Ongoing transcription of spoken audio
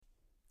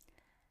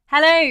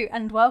Hello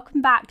and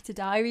welcome back to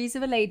Diaries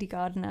of a Lady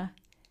Gardener.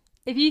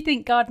 If you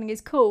think gardening is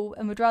cool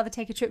and would rather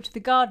take a trip to the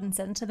garden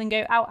centre than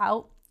go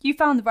out, you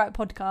found the right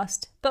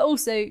podcast, but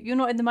also you're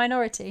not in the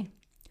minority.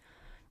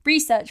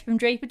 Research from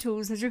Draper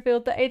Tools has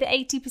revealed that over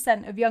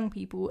 80% of young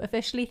people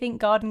officially think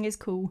gardening is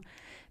cool,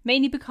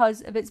 mainly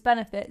because of its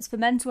benefits for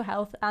mental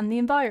health and the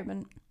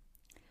environment.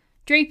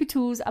 Draper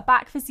Tools are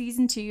back for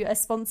season 2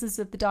 as sponsors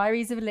of the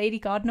Diaries of a Lady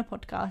Gardener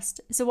podcast,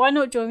 so why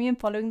not join me in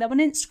following them on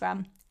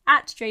Instagram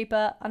at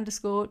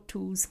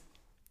Draper_tools.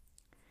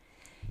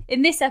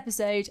 In this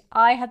episode,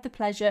 I had the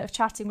pleasure of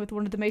chatting with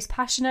one of the most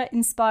passionate,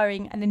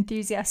 inspiring and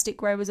enthusiastic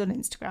growers on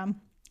Instagram.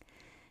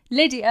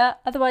 Lydia,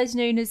 otherwise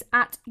known as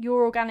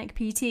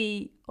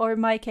 @YourOrganicPT, or in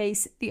my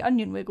case, the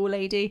Onion Wiggle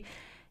Lady,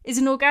 is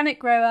an organic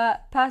grower,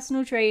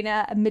 personal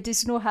trainer and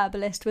medicinal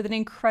herbalist with an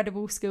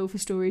incredible skill for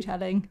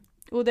storytelling.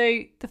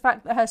 Although the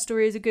fact that her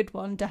story is a good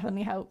one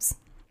definitely helps.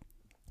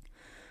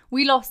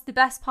 We lost the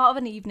best part of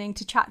an evening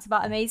to chat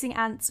about amazing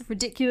ants,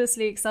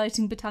 ridiculously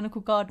exciting botanical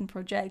garden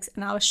projects,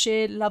 and our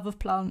sheer love of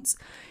plants.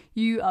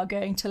 You are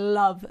going to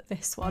love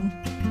this one.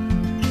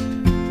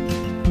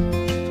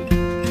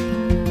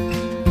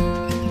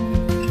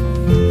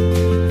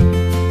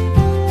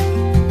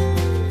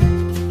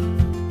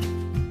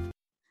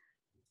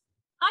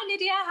 Hi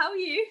Lydia, how are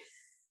you?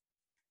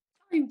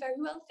 I'm very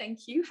well,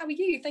 thank you. How are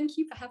you? Thank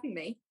you for having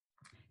me.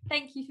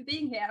 Thank you for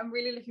being here. I'm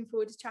really looking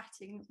forward to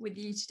chatting with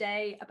you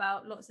today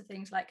about lots of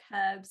things like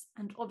herbs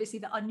and obviously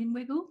the onion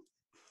wiggle.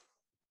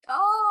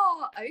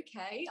 Oh,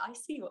 okay. I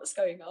see what's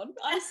going on.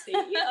 I see.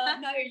 No,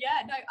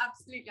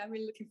 absolutely. I'm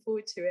really looking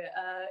forward to it.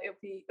 It'll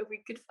be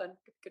good fun.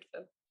 Good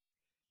fun.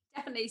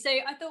 Definitely. So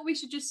I thought we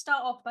should just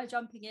start off by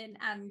jumping in,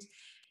 and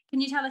can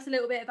you tell us a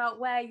little bit about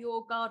where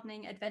your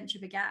gardening adventure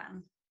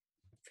began?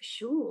 For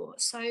sure.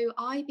 So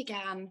I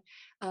began.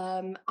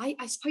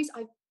 I suppose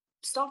I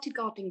started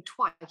gardening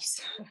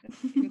twice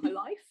in my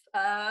life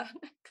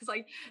because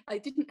I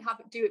didn't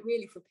do it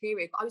really for a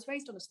period. But I was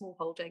raised on a small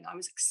holding. I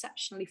was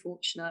exceptionally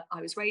fortunate. I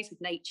was raised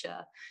with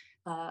nature,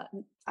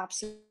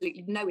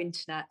 absolutely no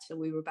internet till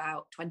we were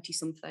about 20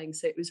 something.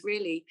 So it was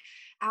really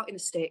out in the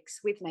sticks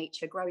with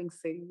nature, growing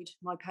food.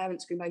 My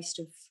parents grew most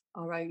of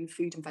our own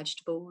food and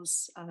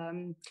vegetables.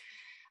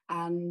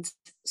 And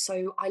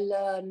so I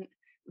learned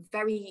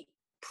very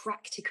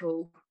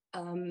practical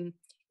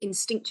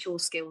instinctual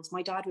skills.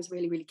 My dad was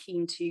really, really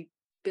keen to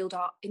build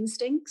our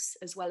instincts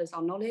as well as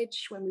our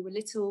knowledge when we were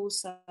little.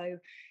 So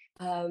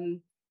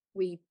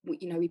we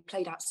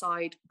played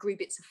outside, grew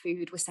bits of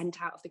food, were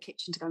sent out of the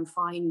kitchen to go and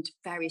find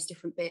various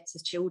different bits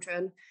as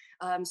children.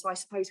 So I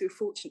suppose we were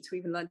fortunate to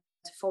even learn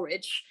to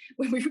forage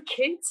when we were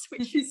kids,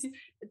 which is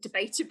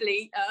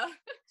debatably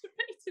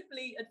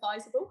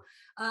advisable.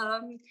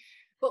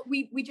 But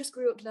we just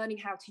grew up learning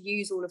how to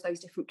use all of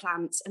those different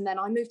plants. And then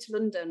I moved to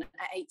London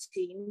at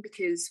 18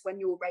 because when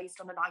you're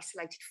raised on an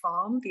isolated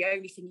farm, the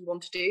only thing you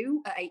want to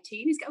do at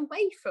 18 is get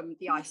away from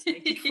the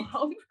isolated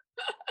farm.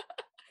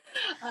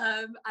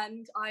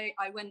 And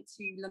I went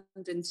to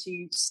London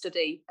to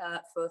study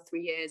for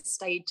 3 years,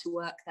 stayed to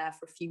work there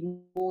for a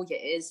few more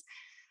years.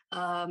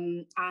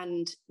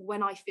 And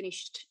when I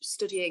finished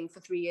studying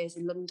for 3 years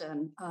in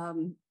London,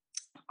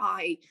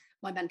 my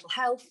mental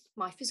health,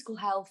 my physical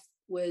health,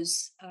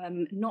 was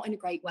not in a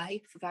great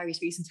way for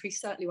various reasons we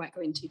certainly won't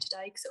go into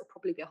today because it'll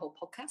probably be a whole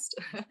podcast.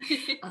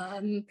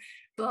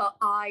 But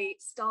I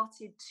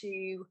started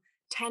to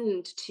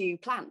tend to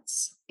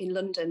plants in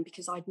London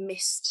because I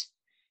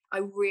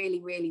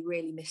really, really,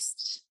 really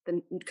missed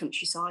the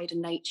countryside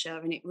and nature,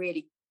 and it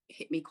really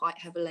hit me quite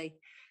heavily.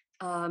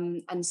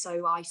 And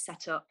so I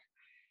set up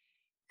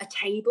a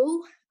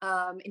table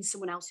in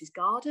someone else's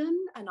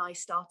garden, and I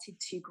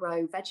started to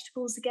grow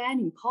vegetables again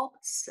in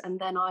pots. And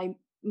then I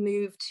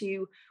moved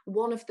to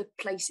one of the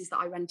places that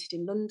I rented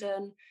in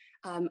London,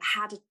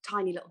 had a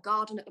tiny little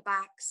garden at the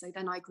back. So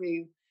then I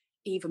grew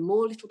even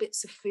more little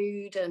bits of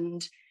food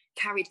and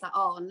carried that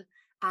on,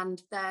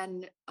 and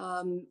then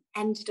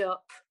ended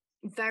up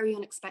very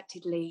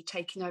unexpectedly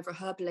taking over the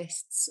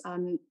herbalists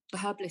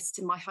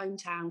in my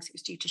hometown because it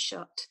was due to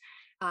shut.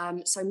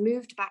 So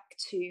moved back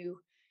to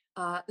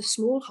the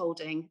small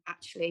holding,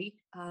 actually.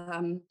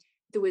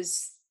 There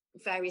was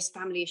various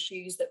family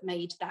issues that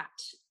made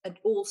that and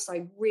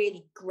also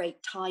really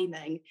great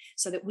timing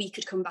so that we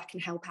could come back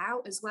and help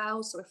out as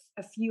well. So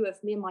a few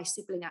of me and my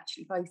sibling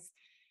actually both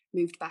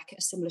moved back at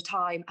a similar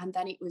time, and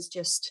then it was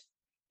just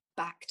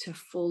back to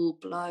full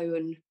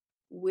blown.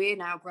 We're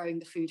now growing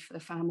the food for the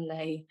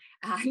family,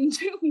 and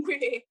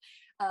we're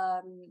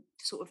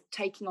sort of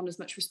taking on as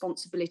much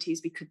responsibility as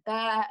we could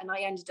there. And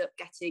I ended up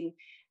getting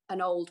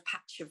an old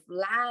patch of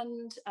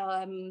land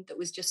that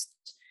was just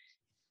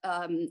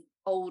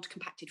old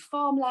compacted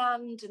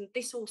farmland, and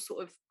this all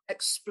sort of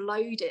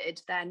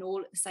exploded then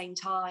all at the same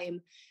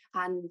time.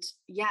 And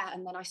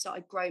then I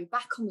started growing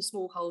back on the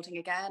small holding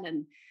again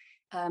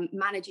and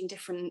managing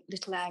different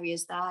little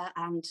areas there,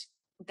 and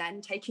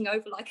then taking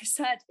over, like I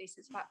said, this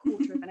is about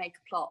 1/4 of an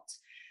acre plot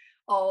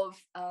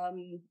of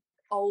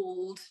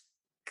old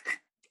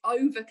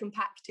over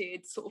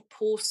compacted sort of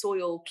poor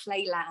soil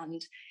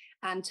playland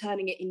and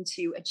turning it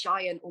into a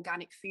giant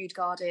organic food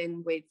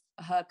garden with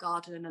a herb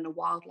garden and a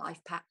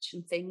wildlife patch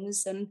and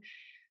things. And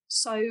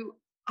so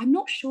I'm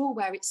not sure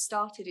where it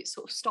started. It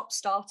sort of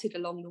started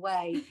along the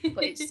way,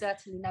 but it's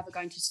certainly never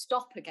going to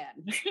stop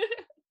again.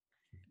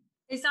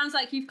 It sounds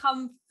like you've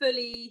come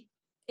fully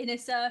in a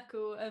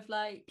circle of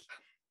like,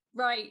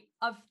 right,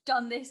 I've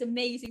done this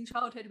amazing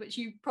childhood, which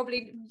you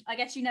probably, I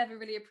guess you never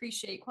really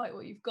appreciate quite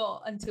what you've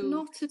got until...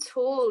 Not at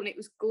all. And it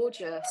was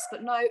gorgeous,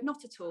 but no,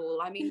 not at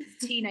all. I mean,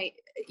 teenage,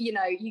 you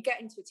know, you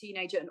get into a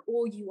teenager and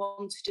all you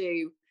want to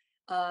do,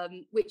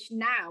 which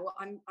now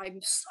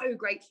I'm so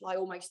grateful I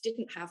almost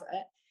didn't have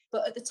it.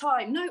 But at the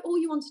time, no, all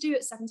you want to do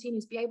at 17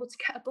 is be able to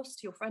get a bus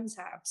to your friend's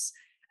house.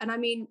 And I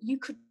mean, you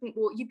couldn't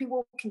walk, you'd be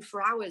walking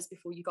for hours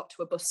before you got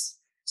to a bus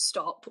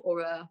stop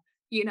or a,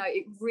 you know,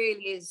 it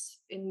really is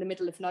in the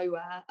middle of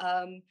nowhere.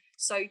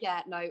 So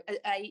yeah, no, at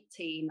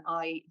 18,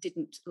 I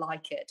didn't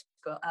like it,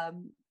 but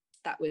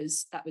that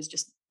was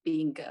just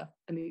being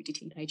a moody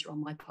teenager on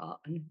my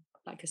part. And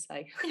like I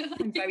say,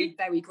 I'm very,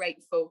 very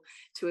grateful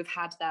to have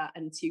had that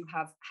and to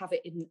have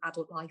it in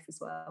adult life as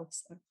well.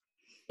 So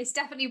it's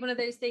definitely one of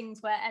those things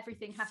where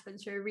everything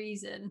happens for a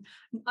reason.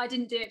 I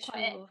didn't do it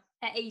quite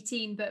at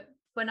 18, but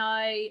when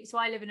I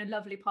live in a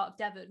lovely part of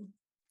Devon.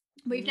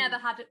 We've never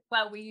had,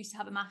 well, we used to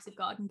have a massive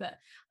garden, but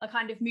I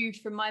kind of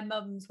moved from my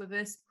mum's with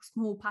a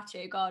small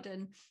patio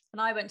garden, and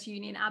I went to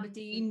uni in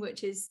Aberdeen,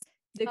 which is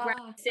the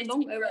grand city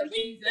for a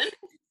reason.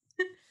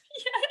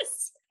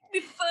 Yes,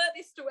 the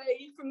furthest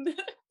away from the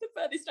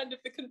furthest end of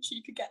the country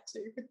you could get to.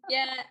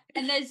 Yeah,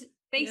 and there's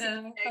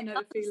basically I know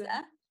the feeling.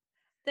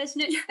 There's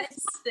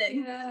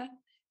nothing.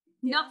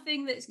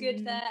 Nothing that's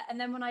good there. And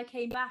then when I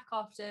came back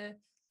after,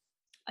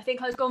 I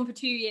think I was gone for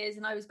 2 years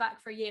and I was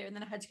back for a year, and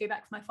then I had to go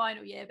back for my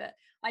final year, but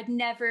I'd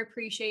never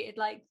appreciated,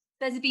 like,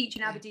 there's a beach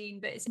in Aberdeen,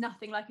 but it's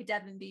nothing like a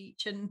Devon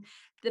beach, and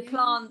the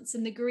plants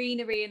and the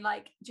greenery and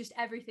like just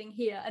everything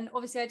here. And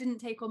obviously I didn't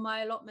take on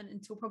my allotment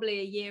until probably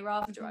a year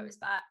after I was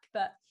back,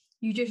 but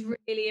you just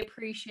really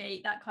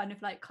appreciate that kind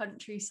of like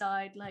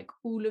countryside, like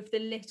all of the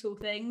little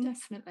things.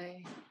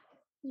 Definitely.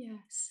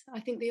 Yes, I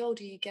think the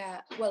older you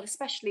get, well,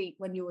 especially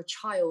when you're a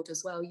child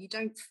as well, you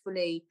don't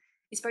fully,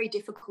 it's very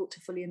difficult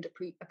to fully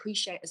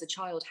appreciate as a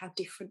child how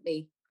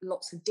differently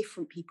lots of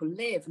different people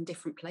live in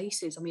different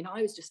places. I mean,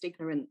 I was just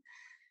ignorant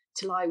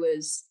till I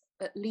was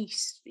at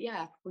least,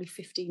 probably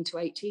 15 to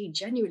 18,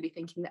 genuinely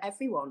thinking that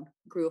everyone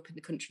grew up in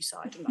the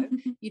countryside.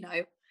 And you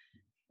know,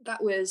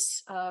 that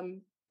was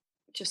I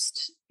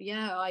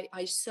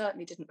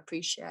certainly didn't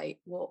appreciate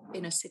what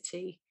inner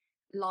city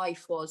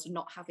life was,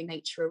 not having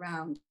nature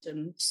around,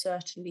 and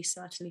certainly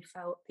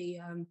felt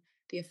the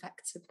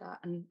effects of that,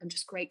 and I'm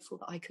just grateful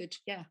that I could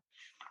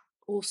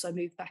also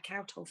move back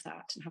out of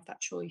that and have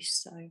that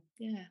choice. So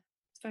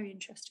it's very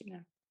interesting now.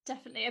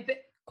 Definitely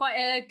quite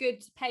a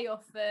good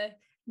payoff for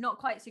not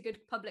quite so good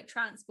public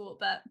transport,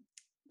 but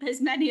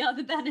there's many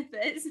other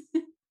benefits.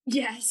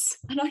 Yes,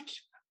 and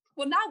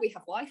now we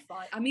have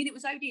Wi-Fi. I mean, it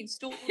was only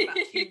installed about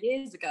 2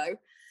 years ago,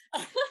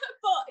 but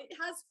it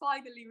has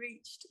finally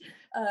reached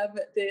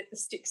the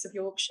sticks of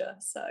Yorkshire.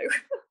 So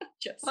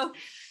just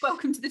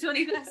welcome to the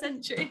 21st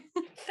century.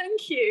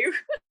 Thank you.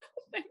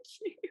 Thank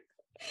you.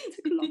 It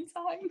took a long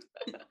time.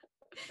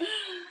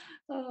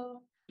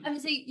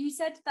 So you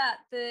said that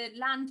the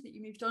land that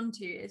you moved on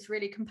to is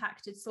really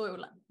compacted soil.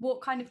 Like,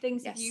 what kind of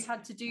things have you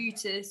had to do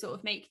to sort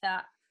of make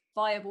that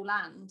viable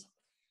land?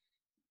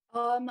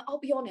 I'll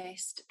be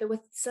honest, there were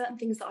certain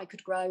things that I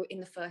could grow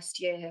in the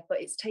first year, but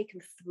it's taken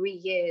 3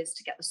 years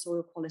to get the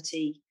soil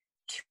quality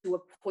to a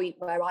point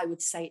where I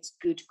would say it's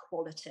good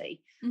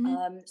quality.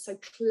 So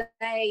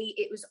clay,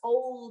 it was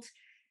old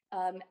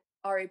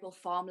arable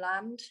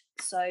farmland,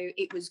 so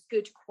it was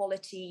good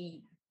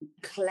quality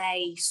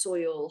clay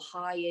soil,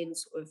 high in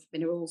sort of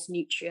minerals,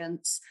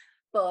 nutrients,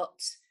 but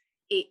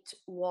it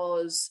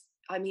was,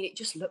 I mean, it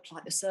just looked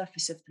like the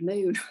surface of the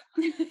moon.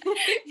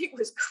 It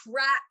was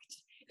cracked.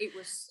 It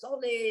was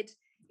solid.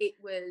 It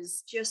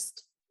was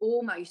just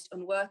almost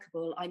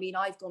unworkable. I mean,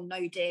 I've gone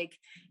no dig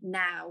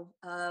now,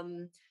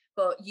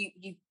 but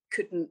you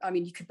couldn't, I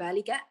mean, you could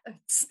barely get a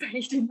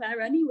spade in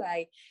there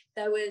anyway.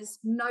 There was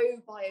no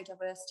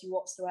biodiversity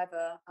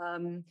whatsoever.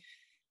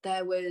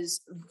 There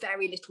was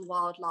very little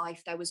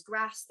wildlife. There was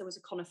grass, there was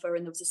a conifer,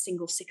 and there was a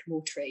single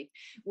sycamore tree,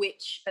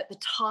 which at the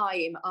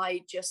time,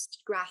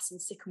 grass and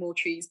sycamore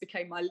trees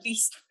became my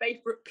least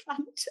favourite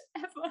plant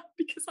ever,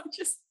 because I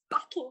just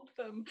battled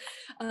them.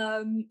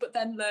 But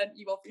then learned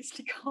you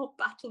obviously can't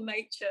battle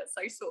nature.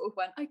 So sort of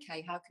went,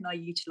 okay, how can I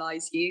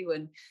utilise you?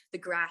 And the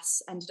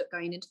grass ended up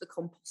going into the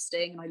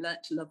composting, and I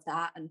learnt to love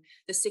that. And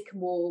the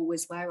sycamore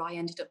was where I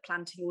ended up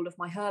planting all of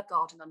my herb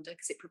garden under,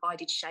 because it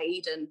provided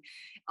shade. And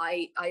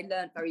I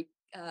learnt very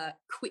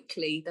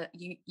quickly that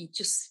you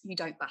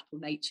don't battle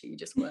nature, you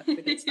just work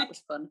with it. So that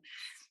was fun.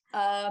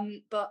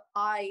 But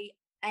I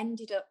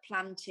ended up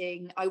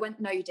planting, I went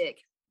no dig.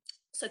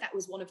 So that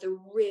was one of the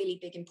really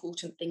big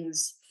important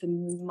things for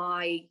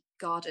my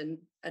garden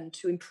and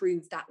to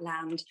improve that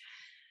land.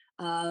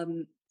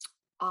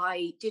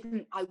 I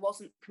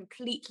wasn't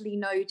completely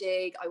no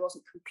dig. I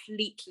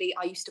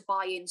used to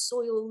buy in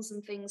soils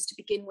and things to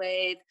begin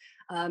with.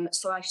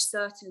 So I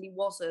certainly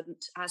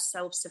wasn't as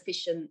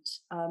self-sufficient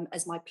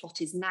as my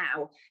plot is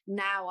now.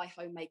 Now I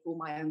home make all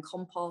my own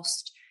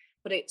compost,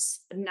 but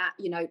it's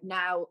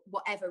now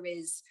whatever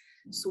is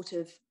sort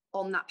of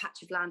on that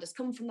patch of land has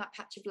come from that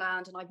patch of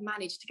land, and I've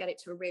managed to get it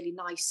to a really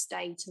nice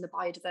state, and the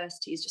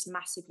biodiversity is just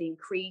massively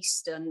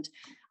increased, and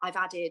I've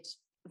added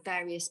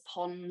various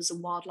ponds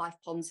and wildlife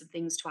ponds and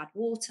things to add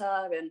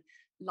water, and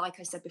like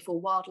I said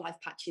before,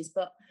 wildlife patches.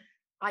 But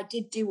I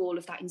did do all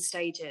of that in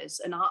stages,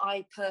 and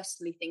I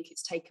personally think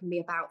it's taken me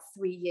about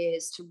 3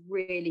 years to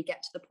really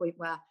get to the point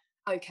where,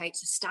 okay,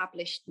 it's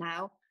established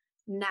now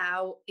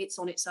it's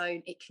on its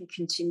own, it can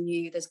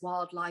continue, there's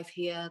wildlife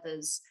here,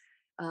 there's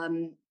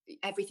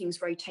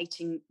everything's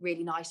rotating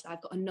really nicely.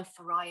 I've got enough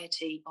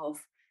variety of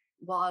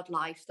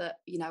wildlife that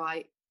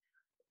I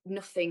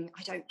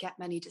don't get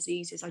many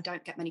diseases, I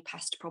don't get many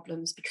pest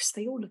problems, because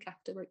they all look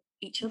after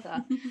each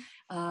other.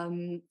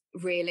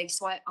 Really.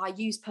 So I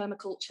use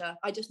permaculture.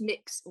 I just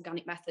mix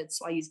organic methods.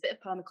 So I use a bit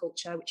of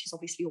permaculture, which is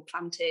obviously all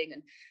planting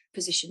and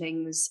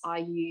positionings. I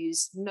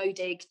use no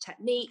dig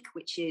technique,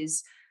 which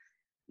is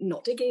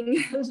not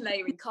digging,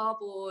 layering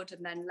cardboard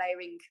and then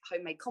layering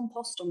homemade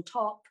compost on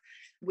top,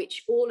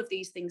 which all of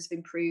these things have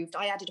improved.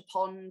 I added a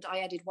pond, I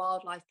added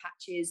wildlife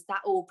patches,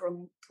 that all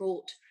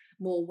brought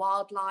more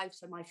wildlife.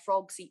 So my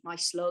frogs eat my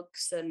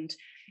slugs, and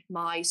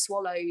my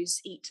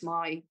swallows eat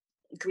my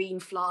green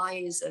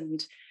flies,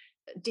 and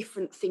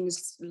different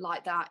things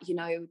like that.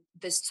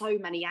 There's so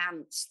many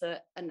ants,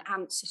 and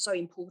ants are so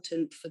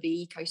important for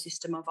the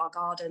ecosystem of our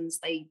gardens.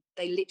 They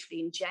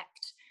literally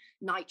inject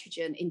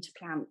nitrogen into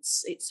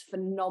plants. It's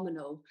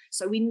phenomenal.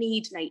 So we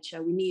need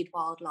nature, we need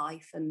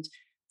wildlife, and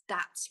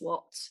that's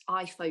what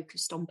I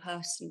focused on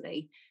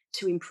personally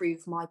to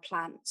improve my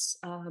plants.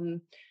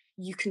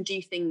 You can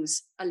do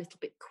things a little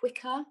bit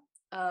quicker,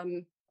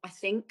 I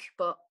think,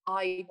 but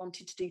I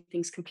wanted to do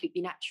things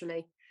completely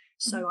naturally.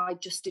 So I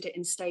just did it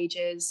in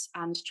stages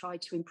and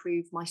tried to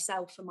improve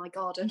myself and my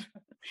garden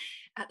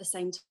at the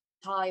same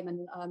time.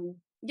 And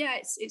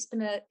it's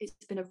been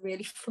a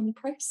really fun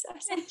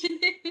process. I've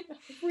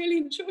really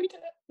enjoyed it.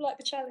 I like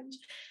the challenge.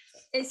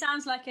 It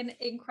sounds like an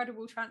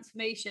incredible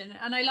transformation,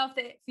 and I love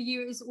that for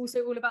you it was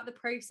also all about the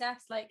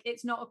process. Like,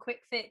 it's not a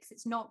quick fix,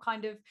 it's not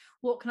kind of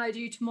what can I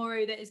do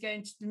tomorrow that is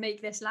going to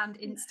make this land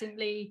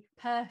instantly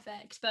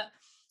perfect. But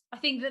I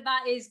think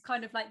that is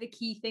kind of like the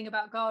key thing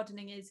about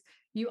gardening, is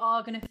you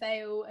are going to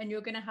fail, and you're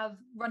going to have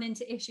run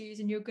into issues,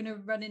 and you're going to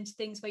run into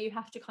things where you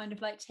have to kind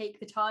of like take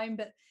the time.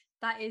 But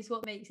that is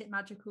what makes it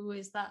magical,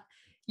 is that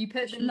you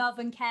put the love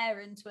and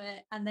care into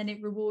it, and then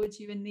it rewards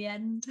you in the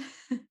end.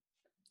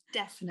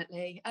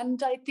 Definitely.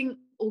 And I think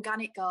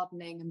organic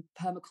gardening and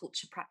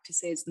permaculture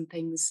practices and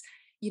things,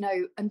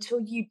 until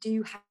you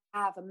do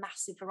have a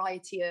massive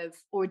variety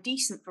or a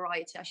decent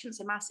variety, I shouldn't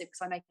say massive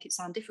because I make it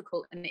sound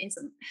difficult, and it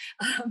isn't.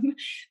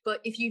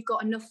 But if you've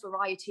got enough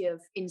variety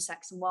of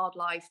insects and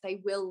wildlife,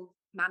 they will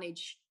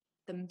manage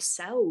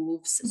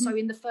themselves. So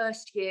in the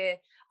first year,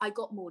 I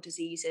got more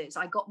diseases,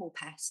 I got more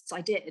pests.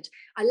 I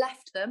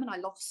left them and I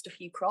lost a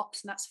few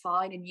crops, and that's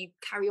fine. And you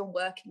carry on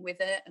working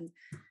with it and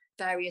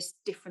various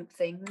different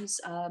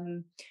things.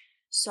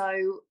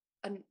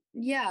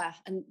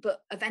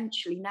 But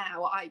eventually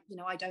now I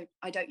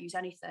don't use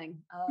anything.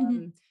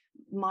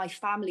 My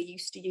family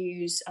used to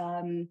use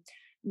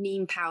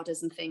neem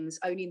powders and things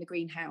only in the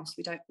greenhouse.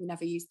 We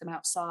never use them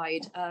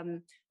outside.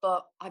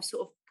 But I've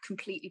sort of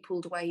completely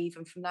pulled away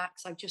even from that,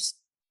 because I've just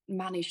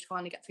managed to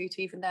finally get through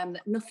to even them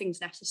that nothing's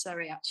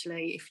necessary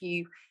actually if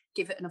you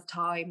give it enough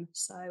time.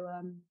 So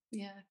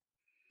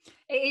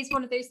it is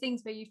one of those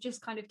things where you've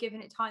just kind of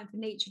given it time for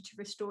nature to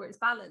restore its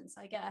balance,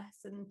 I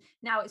guess, and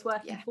now it's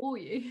working for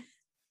you.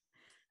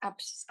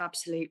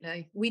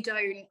 Absolutely.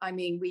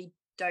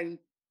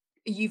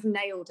 You've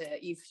nailed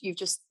it. You've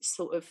just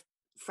sort of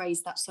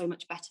phrased that so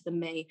much better than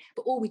me.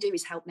 But all we do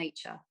is help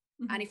nature.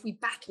 And if we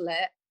battle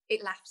it,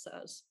 it laughs at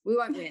us. We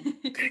won't win.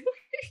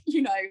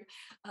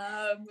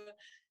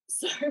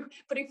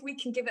 But if we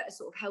can give it a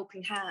sort of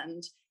helping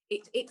hand,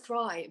 it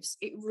thrives.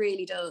 It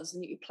really does.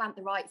 And you plant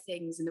the right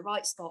things in the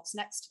right spots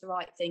next to the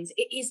right things.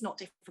 It is not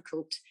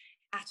difficult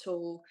at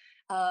all.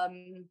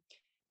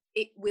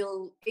 It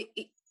will,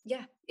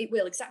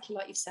 exactly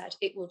like you said,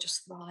 it will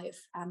just thrive,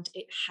 and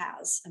it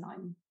has. And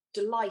I'm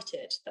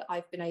delighted that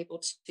I've been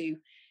able to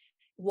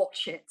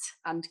watch it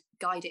and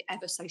guide it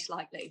ever so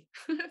slightly.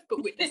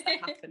 But witness that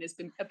happen has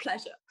been a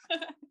pleasure.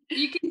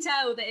 You can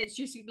tell that it's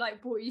just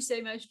like brought you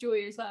so much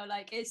joy as well.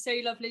 Like, it's so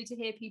lovely to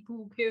hear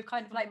people who have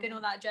kind of like been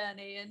on that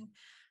journey, and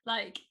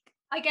like,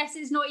 I guess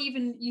it's not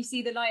even you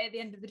see the light at the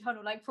end of the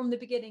tunnel. Like, from the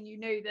beginning you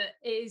know that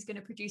it is going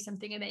to produce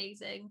something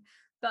amazing,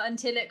 but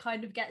until it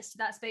kind of gets to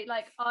that state,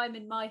 like I'm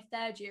in my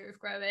 3rd year of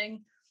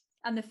growing,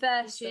 and the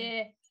first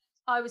year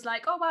I was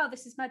like, oh wow,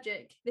 this is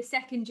magic. The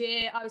second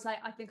year I was like,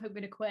 I think I'm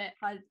going to quit.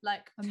 I'm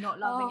not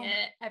loving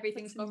it.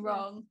 Everything's gone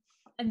wrong.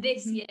 And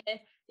this year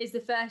is the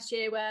first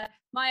year where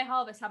my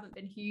harvests haven't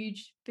been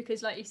huge,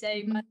 because like you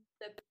say, my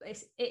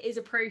it is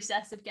a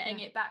process of getting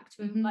it back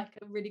to like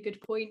a really good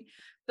point,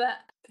 but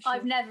sure.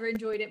 I've never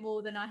enjoyed it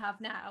more than I have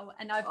now,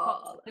 and I've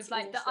got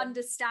like the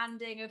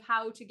understanding of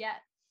how to get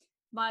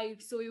my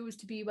soils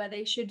to be where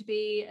they should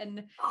be,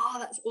 and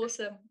that's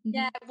awesome.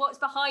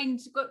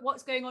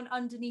 What's going on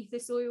underneath the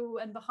soil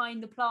and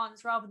behind the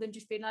plants, rather than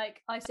just being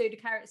like, I sowed a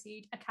carrot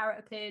seed, a carrot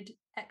appeared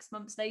X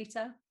months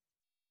later.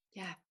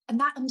 And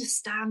that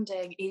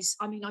understanding is,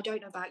 I mean, I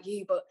don't know about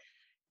you, but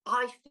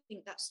I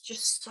think that's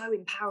just so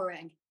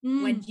empowering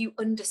when you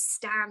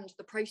understand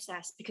the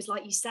process, because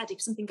like you said,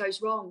 if something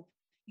goes wrong,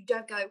 you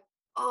don't go,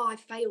 oh, I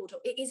failed, or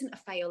it isn't a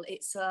fail,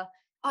 it's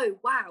oh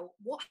wow,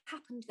 what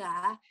happened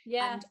there,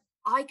 and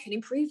I can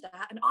improve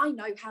that, and I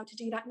know how to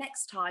do that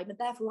next time, and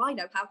therefore I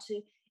know how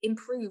to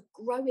improve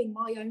growing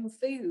my own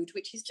food,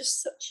 which is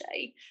just such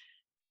a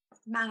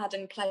mad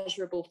and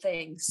pleasurable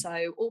thing.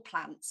 So all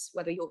plants,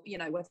 whether you're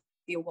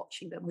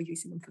watching them or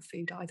using them for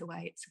food, either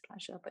way it's a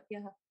pleasure. But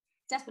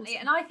definitely.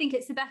 And I think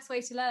it's the best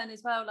way to learn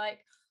as well. Like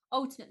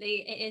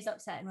ultimately it is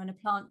upsetting when a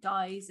plant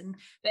dies,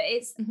 but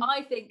it's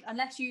I think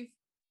unless you've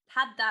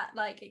had that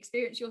like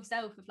experience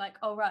yourself of like,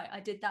 oh right, I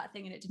did that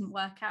thing and it didn't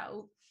work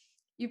out,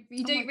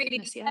 you don't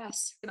really so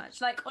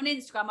much. Like on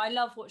Instagram, I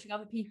love watching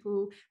other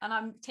people and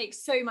I take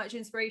so much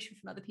inspiration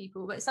from other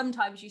people, but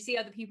sometimes you see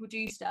other people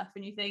do stuff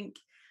and you think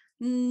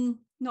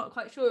not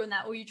quite sure on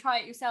that, or you try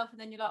it yourself and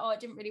then you're like, oh, it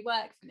didn't really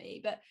work for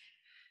me. But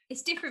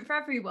it's different for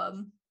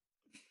everyone.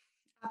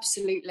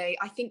 Absolutely.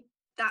 I think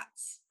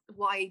that's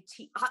why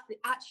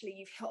actually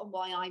you've hit on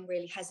why I'm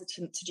really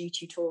hesitant to do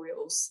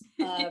tutorials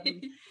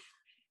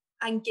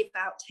and give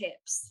out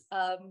tips.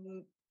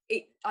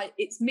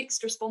 It's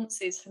mixed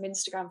responses from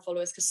Instagram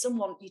followers, because some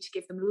want you to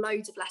give them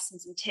loads of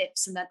lessons and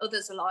tips, and then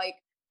others are like,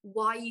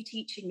 why are you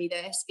teaching me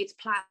this? It's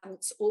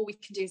plants, all we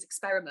can do is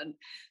experiment.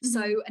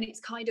 So, and it's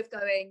kind of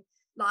going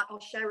like, I'll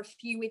share a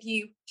few with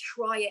you,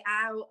 try it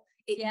out,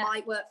 it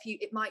might work for you,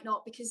 it might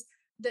not, because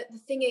the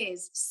thing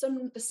is,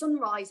 the sun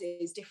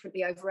rises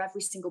differently over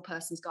every single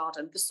person's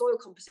garden. The soil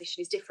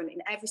composition is different in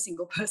every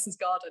single person's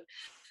garden.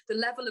 The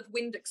level of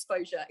wind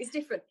exposure is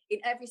different in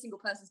every single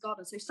person's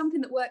garden. So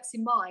something that works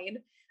in mine,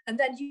 and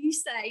then you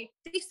say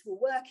this will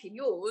work in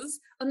yours,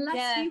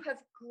 unless you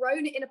have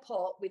grown it in a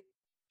pot with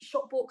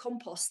shop bought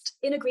compost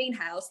in a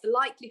greenhouse, the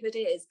likelihood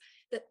is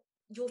that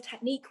your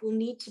technique will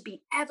need to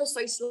be ever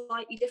so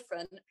slightly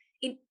different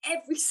in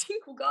every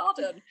single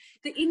garden.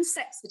 The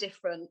insects are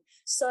different.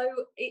 So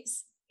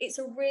it's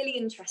a really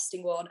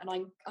interesting one, and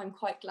I'm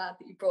quite glad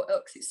that you brought it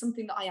up, because it's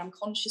something that I am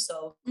conscious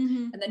of,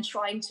 and then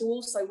trying to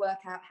also work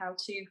out how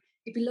to.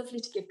 It'd be lovely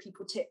to give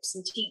people tips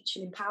and teach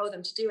and empower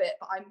them to do it,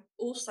 but I'm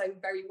also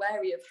very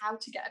wary of how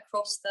to get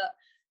across that,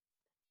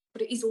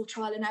 but it is all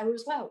trial and error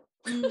as well.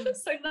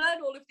 So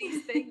learn all of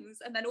these things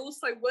and then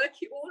also work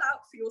it all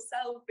out for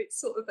yourself. It's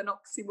sort of an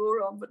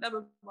oxymoron, but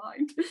never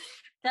mind.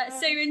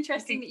 That's so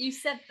interesting that you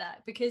said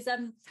that, because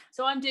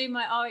so I'm doing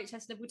my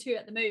RHS level 2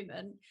 at the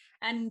moment,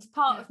 and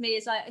part of me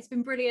is like, it's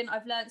been brilliant,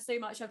 I've learned so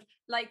much of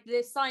like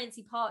the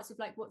sciencey parts of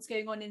like what's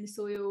going on in the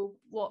soil,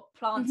 what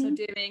plants are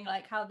doing,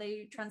 like how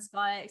they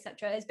transpire,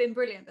 etc. It's been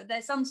brilliant, but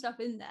there's some stuff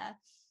in there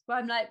where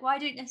I'm like, well, I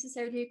don't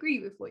necessarily agree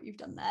with what you've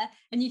done there,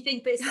 and you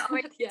think, but it's not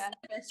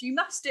you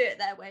must do it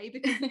their way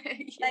because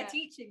they're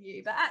teaching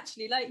you, but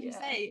actually, like you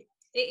say,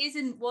 it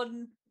isn't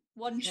one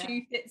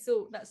shoe fits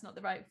all. That's not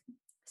the right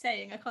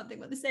saying. I can't think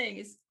what the saying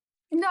is.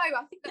 No,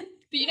 I think that,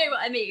 but you know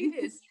what I mean.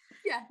 It is.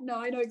 Yeah, no,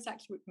 I know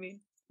exactly what you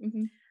mean.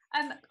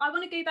 I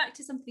want to go back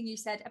to something you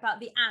said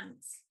about the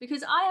ants,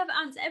 because I have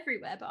ants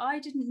everywhere, but I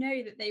didn't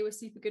know that they were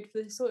super good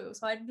for the soil,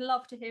 so I'd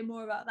love to hear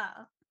more about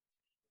that.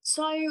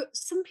 So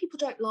some people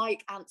don't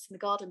like ants in the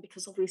garden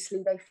because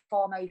obviously they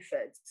farm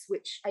aphids,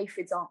 which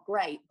aphids aren't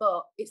great,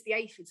 but it's the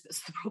aphids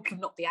that's the problem,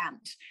 not the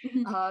ant.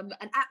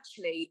 And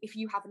actually, if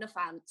you have enough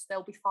ants,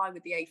 they'll be fine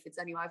with the aphids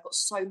anyway. I've got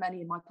so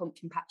many in my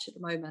pumpkin patch at the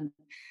moment,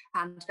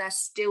 and they're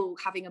still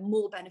having a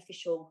more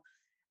beneficial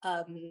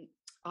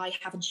I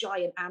have a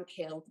giant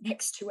anthill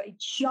next to a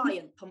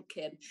giant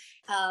pumpkin,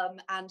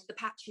 and the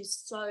patch is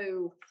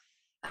so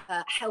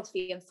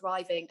healthy and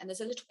thriving, and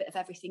there's a little bit of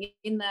everything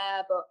in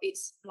there, but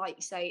it's like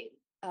you say,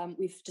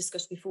 we've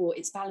discussed before,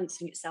 it's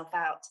balancing itself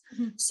out.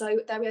 So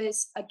there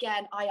is,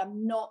 again, I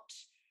am not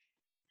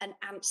an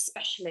ant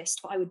specialist,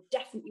 but I would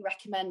definitely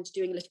recommend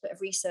doing a little bit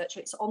of research.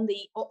 It's on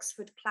the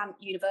Oxford Plant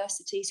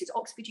University, so it's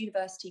Oxford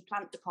University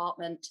Plant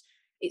Department.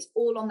 It's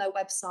all on their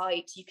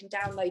website. You can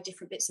download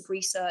different bits of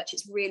research.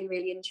 It's really,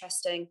 really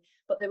interesting.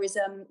 But there is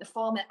the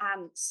farmer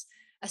ants,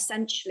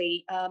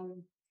 essentially,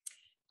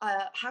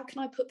 how can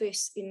I put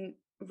this in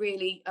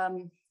really,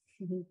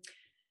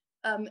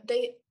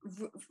 they,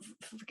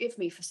 forgive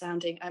me for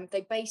sounding,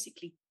 they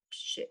basically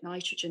shit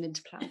nitrogen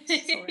into plants.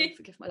 Sorry,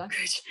 forgive my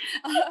language.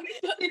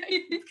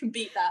 You can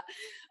beat that.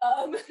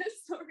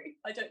 Sorry,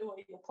 I don't know what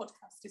your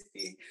podcast is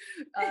being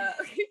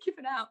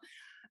given out.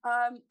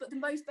 But the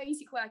most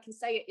basic way I can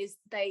say it is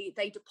they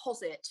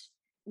deposit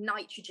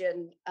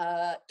nitrogen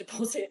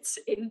deposits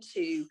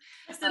into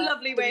that's a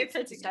lovely way of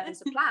putting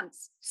stems of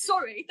plants.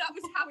 Sorry, that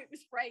was how it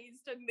was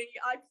phrased, and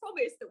I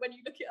promise that when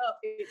you look it up,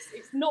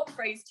 it's not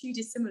phrased too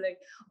dissimilarly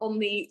on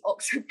the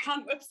Oxford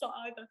Plant website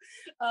either.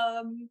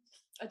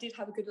 I did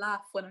have a good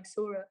laugh when I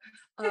saw it.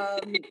 I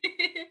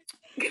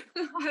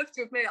have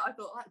to admit, I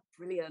thought, that's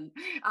brilliant.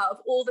 Out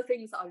of all the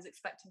things that I was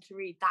expecting to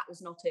read, that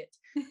was not it.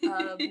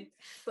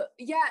 But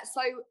yeah,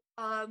 so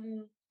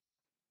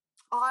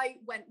I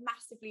went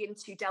massively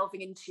into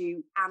delving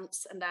into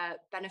ants and their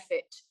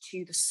benefit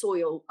to the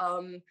soil.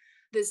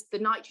 There's the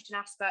nitrogen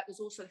aspect.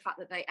 There's also the fact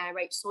that they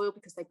aerate soil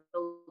because they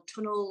build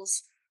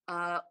tunnels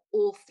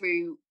all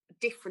through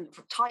different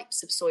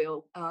types of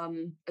soil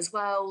as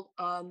well.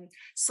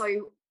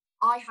 So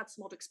I had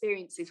some odd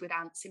experiences with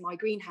ants in my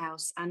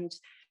greenhouse, and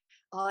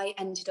I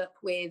ended up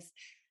with,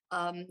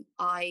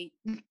 I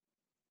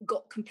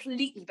got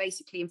completely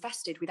basically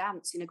infested with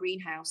ants in a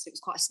greenhouse. It was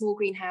quite a small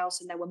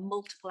greenhouse, and there were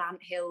multiple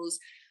ant hills,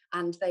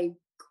 and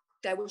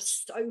there were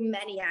so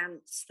many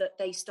ants that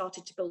they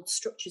started to build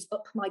structures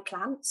up my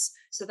plants.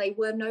 So they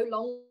were no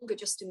longer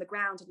just in the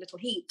ground in little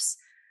heaps.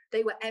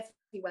 They were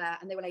everywhere,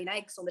 and they were laying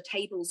eggs on the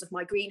tables of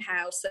my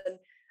greenhouse. And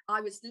I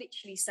was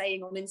literally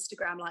saying on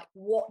Instagram, like,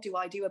 what do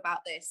I do about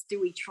this?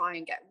 Do we try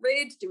and get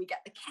rid? Do we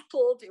get the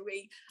kettle? Do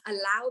we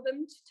allow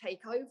them to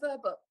take over?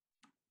 But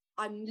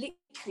I'm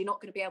literally not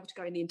going to be able to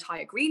go in the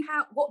entire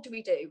greenhouse. What do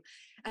we do?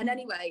 And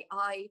anyway,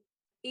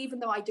 even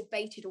though I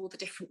debated all the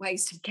different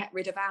ways to get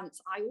rid of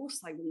ants, I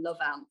also love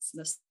ants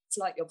and are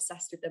slightly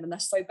obsessed with them. And they're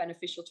so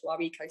beneficial to our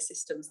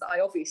ecosystems that I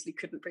obviously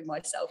couldn't bring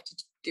myself to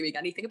doing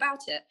anything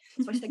about it.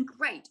 So I said,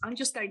 great, I'm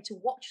just going to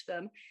watch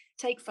them,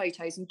 take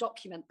photos and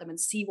document them and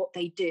see what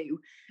they do.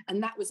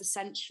 And that was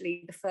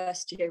essentially the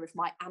first year of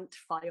my ant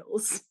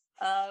files.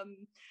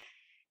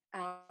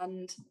 And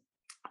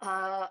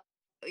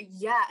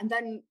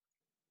then,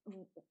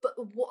 but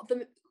what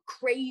the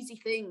crazy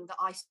thing that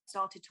I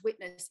started to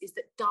witness is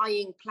that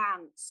dying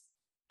plants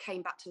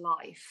came back to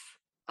life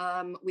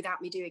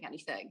without me doing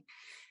anything.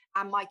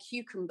 And my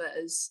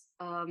cucumbers,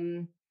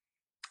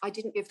 I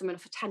didn't give them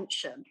enough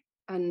attention,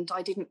 and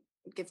I didn't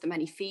give them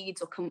any feeds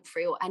or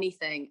comfrey or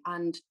anything.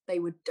 And they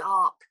were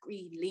dark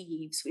green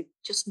leaves with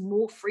just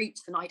more fruit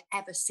than I'd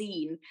ever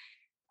seen.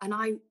 And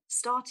I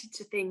started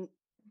to think,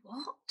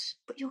 what?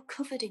 But you're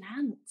covered in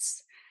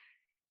ants.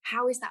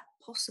 How is that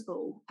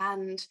possible?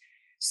 And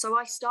so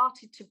I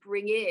started to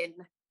bring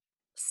in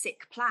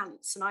sick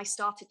plants, and I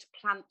started to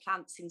plant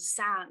plants in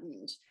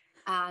sand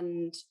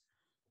and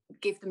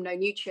give them no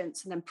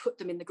nutrients, and then put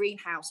them in the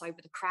greenhouse over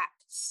the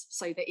cracks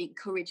so that it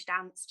encouraged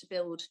ants to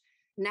build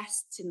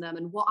nests in them.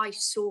 And what I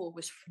saw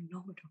was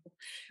phenomenal,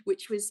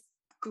 which was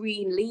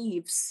green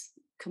leaves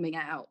coming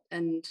out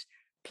and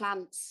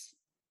plants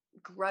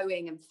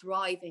growing and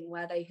thriving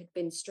where they had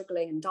been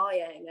struggling and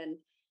dying. And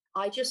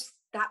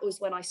that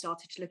was when I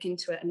started to look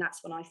into it, and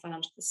that's when I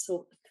found the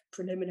sort of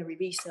preliminary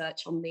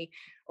research on the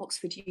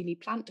Oxford Uni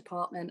Plant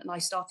Department, and I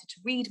started to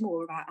read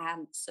more about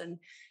ants, and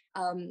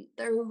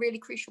they're a really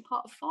crucial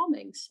part of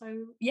farming.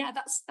 So yeah,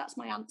 that's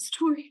my ant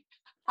story.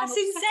 That's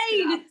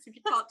insane. Ants, if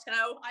you can't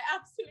tell, I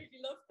absolutely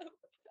love them.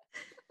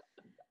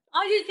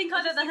 I didn't think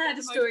I'd ever heard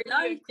a story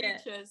like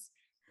it.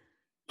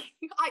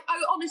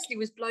 I honestly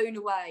was blown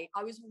away.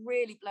 I was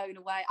really blown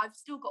away. I've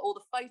still got all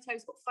the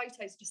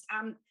photos, just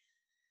ant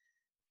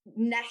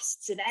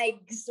nests and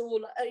eggs.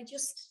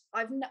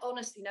 I've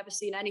honestly never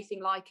seen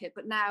anything like it.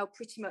 But now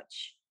pretty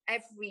much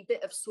every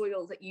bit of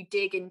soil that you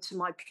dig into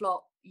my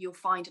plot, you'll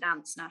find an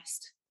ant's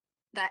nest.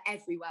 They're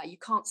everywhere. You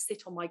can't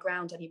sit on my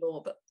ground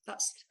anymore, but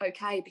that's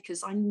okay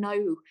because I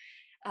know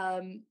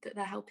that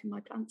they're helping my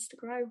plants to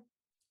grow.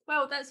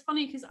 Well, that's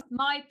funny because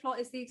my plot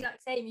is the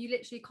exact same. You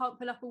literally can't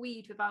pull up a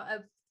weed without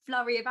a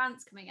flurry of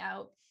ants coming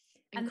out.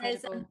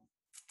 Incredible. And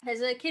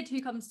there's a kid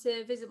who comes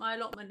to visit my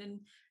allotment, and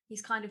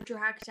he's kind of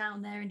dragged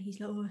down there, and he's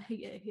like, oh,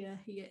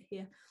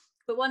 here.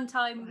 But one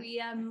time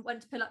we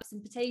went to pull up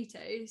some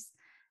potatoes,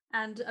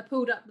 and I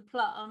pulled up the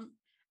plant,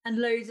 and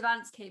loads of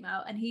ants came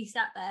out, and he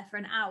sat there for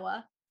an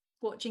hour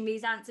watching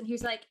these ants, and he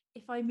was like,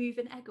 if I move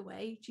an egg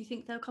away, do you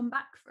think they'll come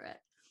back for it?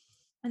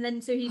 And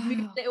then so he'd move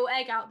the little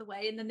egg out the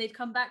way, and then they'd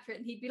come back for it,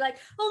 and he'd be like,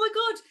 oh my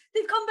god,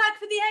 they've come back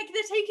for the egg,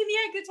 they're taking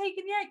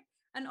the egg.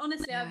 And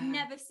honestly, I've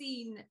never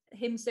seen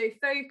him so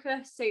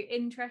focused, so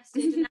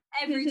interested. And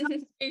every time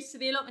he goes to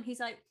the allotment,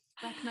 he's like,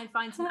 where can I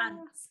find some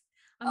ants?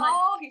 I'm like,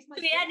 he's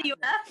be anywhere.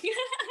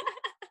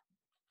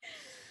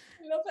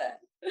 Love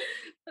it.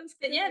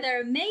 But yeah,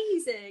 they're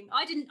amazing.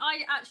 I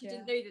actually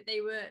didn't know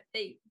that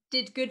they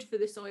did good for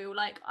the soil.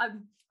 Like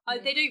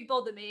they don't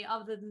bother me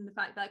other than the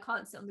fact that I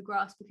can't sit on the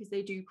grass because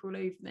they do crawl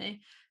over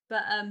me.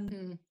 But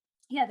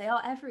yeah, they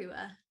are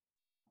everywhere.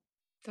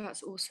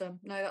 That's awesome.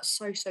 No, that's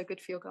so good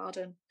for your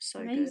garden. So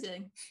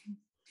amazing.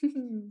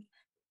 Good.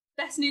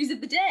 Best news of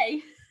the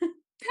day.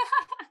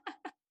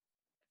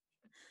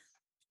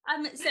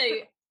 So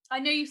I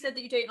know you said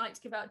that you don't like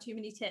to give out too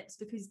many tips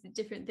because the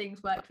different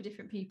things work for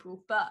different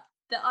people, but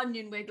the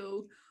onion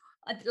wiggle,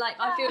 I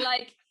feel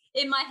like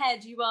in my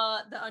head you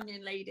are the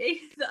onion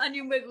lady, the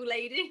onion wiggle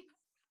lady.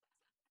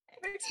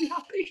 It makes me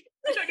happy.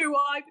 I don't know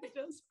why, but it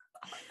does.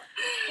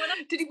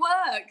 Did it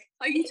work?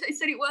 You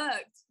said it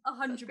worked.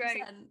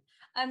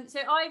 100%. So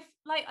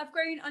I've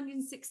grown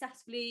onions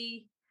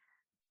successfully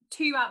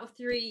 2 out of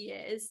 3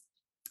 years.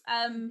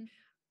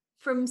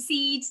 From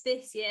seeds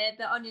this year,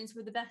 the onions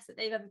were the best that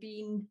they've ever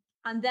been.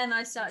 And then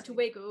I started to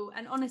wiggle,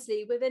 and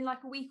honestly, within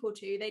like a week or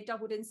two, they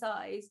doubled in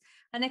size,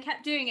 and I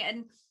kept doing it.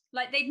 And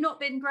like, they'd not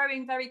been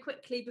growing very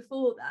quickly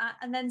before that.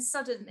 And then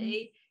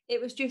suddenly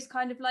it was just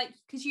kind of like,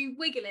 because you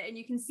wiggle it and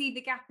you can see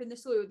the gap in the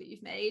soil that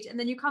you've made. And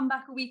then you come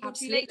back a week or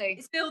two later,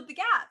 it's filled the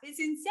gap. It's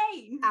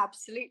insane.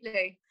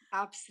 Absolutely.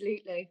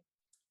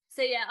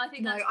 So yeah, I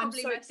think that's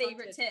probably my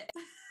favourite tip.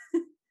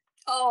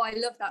 Oh, I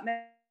love that.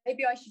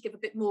 Maybe I should give a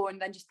bit more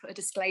and then just put a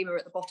disclaimer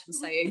at the bottom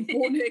saying,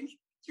 warning,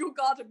 your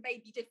garden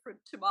may be different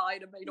to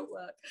mine and may not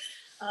work.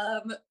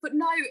 But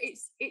no,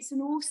 it's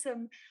an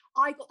awesome,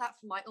 I got that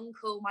from my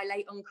uncle, my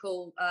late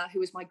uncle, who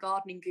was my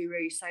gardening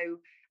guru. So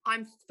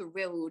I'm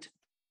thrilled.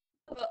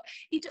 But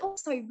it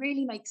also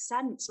really makes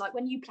sense. Like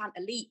when you plant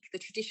a leek, the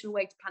traditional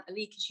way to plant a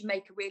leek is you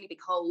make a really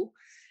big hole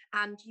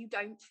and you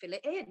don't fill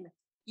it in.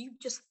 You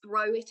just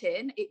throw it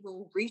in, it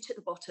will root at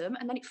the bottom,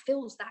 and then it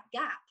fills that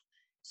gap.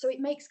 So it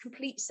makes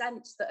complete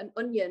sense that an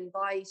onion,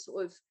 by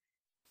sort of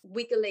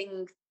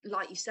wiggling,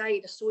 like you say,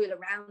 the soil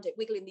around it,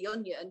 wiggling the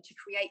onion to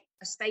create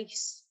a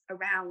space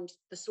around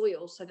the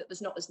soil so that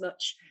there's not as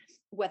much,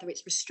 whether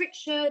it's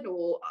restriction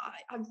or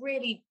I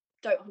really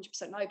don't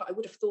 100% know, but I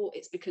would have thought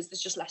it's because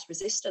there's just less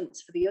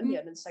resistance for the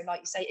onion. And so, like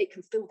you say, it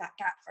can fill that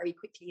gap very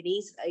quickly and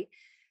easily.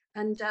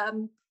 And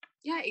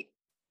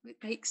it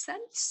makes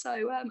sense.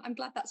 So I'm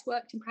glad that's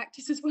worked in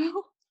practice as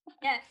well.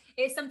 Yeah,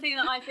 it's something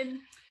that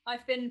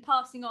I've been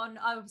passing on.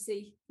 I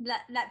obviously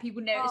let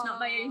people know it's not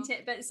my own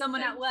tip, but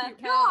someone at work.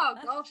 Oh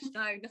gosh,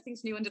 no,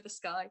 nothing's new under the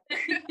sky.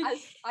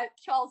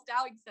 Charles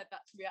Dowling said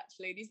that to me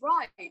actually, and he's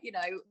right. You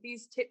know,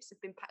 these tips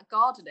have been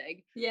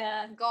gardening.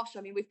 Yeah. Gosh,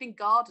 I mean, we've been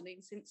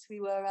gardening since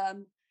we were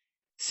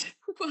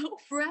well,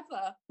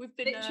 forever. We've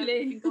been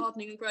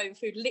gardening and growing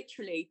food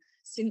literally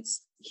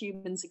since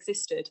humans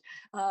existed,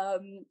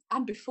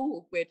 and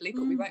before, weirdly,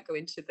 but we won't go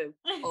into the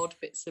odd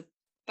bits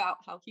about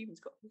how humans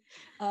got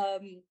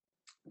them.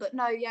 But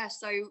no, yeah,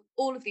 so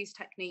all of these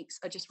techniques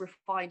are just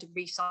refined and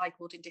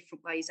recycled in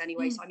different ways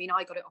anyway. So I mean,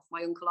 I got it off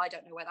my uncle. I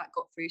don't know where that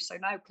got through. So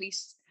no,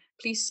 please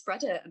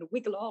spread it and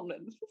wiggle on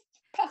and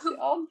pass it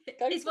on.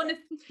 It's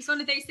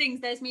one of those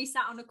things. There's me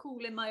sat on a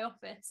call in my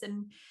office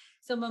and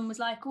someone was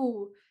like,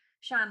 "Oh,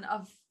 Shan,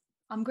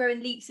 I'm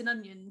growing leeks and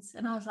onions,"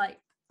 and I was like,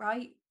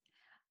 "Right,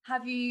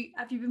 have you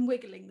been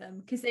wiggling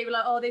them?" Because they were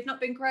like, "Oh, they've not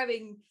been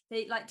growing.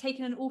 They like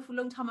taken an awful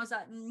long time." I was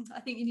like, "I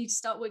think you need to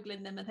start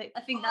wiggling them. I think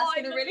that's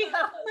going to really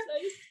help."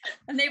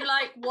 And they were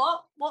like,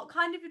 "What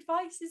kind of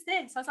advice is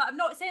this?" I was like, "I'm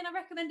not saying I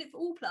recommend it for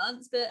all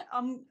plants, but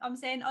I'm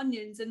saying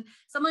onions." And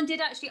someone did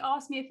actually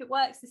ask me if it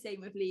works the same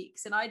with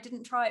leeks, and I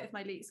didn't try it with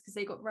my leeks because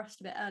they got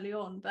rust a bit early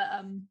on. But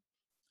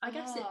I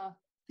guess it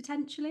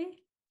potentially.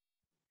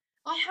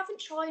 I haven't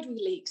tried with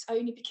leeks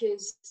only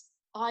because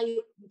I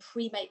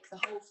pre-make the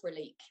hole for a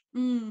leek.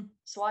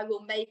 So I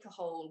will make a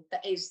hole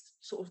that is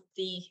sort of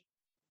the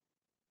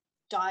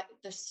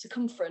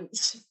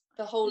circumference,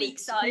 the whole leek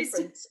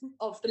circumference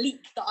of the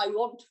leek that I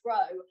want to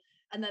grow,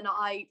 and then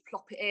I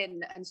plop it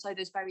in, and so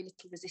there's very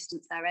little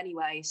resistance there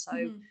anyway.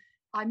 So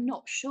I'm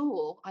not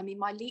sure. I mean,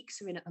 my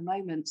leeks are in at the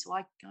moment, so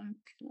I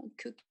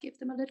could give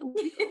them a little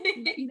wiggle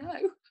and let you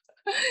know.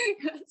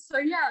 So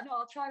yeah, no,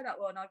 I'll try that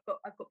one. I've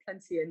got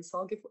plenty in, so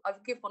I'll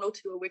give one or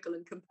two a wiggle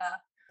and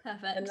compare.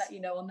 Perfect. And let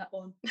you know on that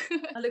one.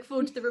 I look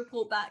forward to the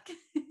report back.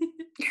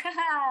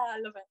 I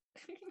love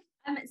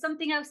it.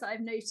 Something else that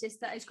I've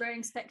noticed that is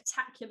growing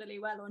spectacularly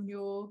well on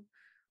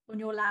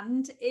your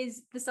land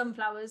is the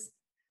sunflowers.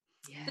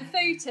 Yeah. The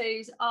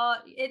photos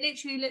it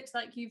literally looks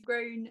like you've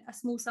grown a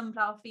small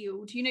sunflower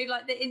field. You know,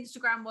 like the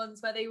Instagram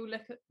ones where they all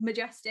look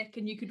majestic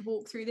and you could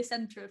walk through the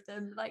centre of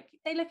them. Like,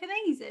 they look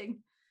amazing.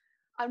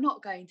 I'm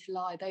not going to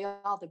lie, they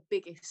are the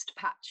biggest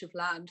patch of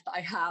land that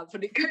I have,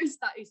 and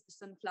that is the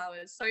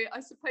sunflowers. So I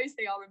suppose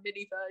they are a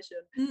mini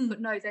version,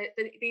 but no,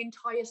 the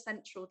entire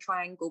central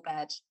triangle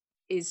bed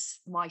is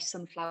my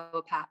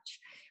sunflower patch.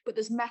 But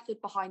there's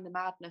method behind the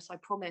madness, I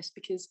promise,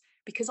 because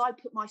I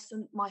put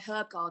my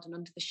herb garden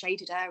under the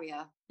shaded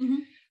area.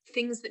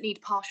 Things that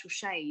need partial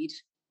shade,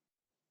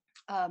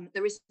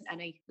 there isn't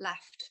any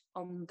left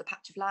on the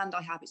patch of land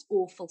I have. It's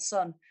all full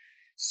sun.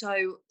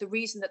 So the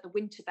reason that the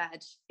winter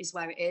bed is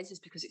where it is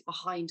because it's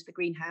behind the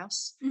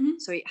greenhouse.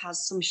 So it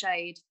has some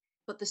shade.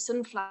 But the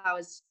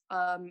sunflowers,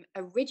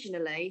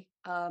 originally,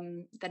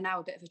 they're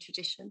now a bit of a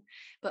tradition,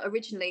 but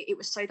originally it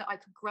was so that I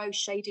could grow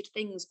shaded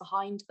things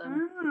behind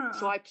them.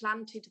 So I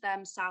planted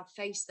them south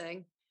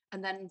facing,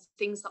 and then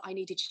things that I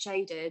needed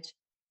shaded,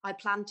 I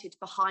planted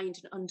behind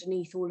and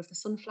underneath all of the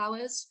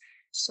sunflowers.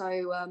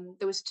 So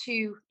there was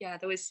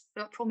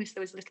I promise there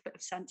was a little bit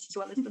of sense as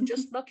well as them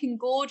just looking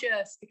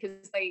gorgeous,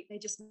 because they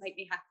just make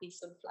me happy.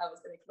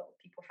 Sunflowers, they make a lot of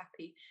people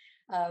happy.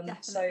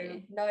 So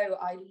no,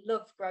 I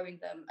love growing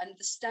them, and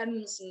the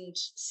stems and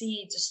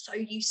seeds are so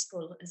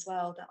useful as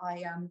well that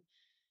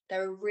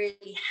they're a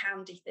really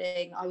handy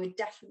thing. I would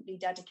definitely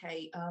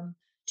dedicate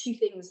two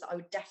things that I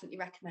would definitely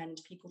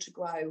recommend people to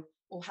grow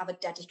or have a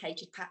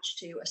dedicated patch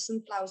to are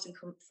sunflowers and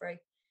comfrey,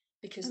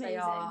 because Amazing.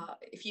 they are,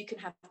 if you can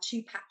have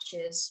two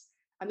patches,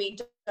 I mean,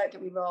 don't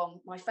get me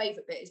wrong, my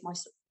favourite bit is my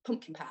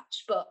pumpkin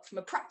patch, but from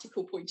a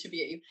practical point of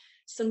view,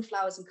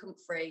 sunflowers and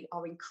comfrey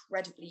are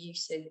incredibly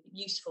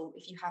useful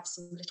if you have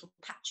some little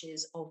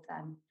patches of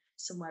them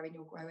somewhere in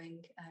your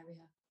growing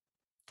area.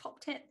 Top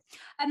tip.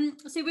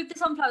 So with the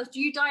sunflowers, do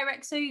you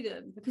direct sow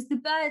them? Because the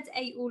birds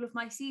ate all of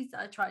my seeds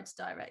that I tried to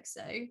direct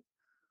sow.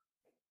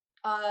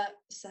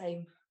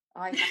 Same.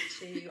 I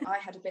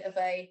had a bit of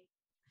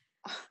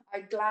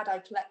I'm glad I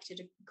collected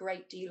a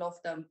great deal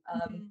of them.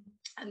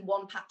 And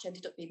one patch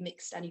ended up being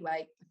mixed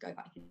anyway. I'll go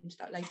back into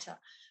that later.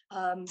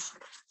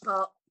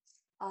 But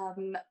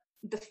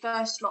the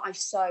first lot I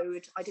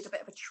sowed, I did a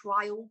bit of a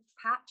trial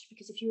patch,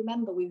 because if you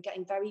remember, we were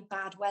getting very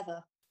bad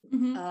weather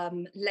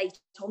late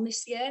on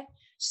this year.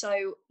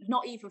 So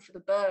not even for the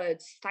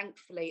birds,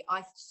 thankfully,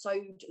 I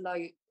sowed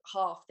like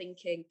half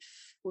thinking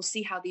we'll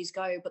see how these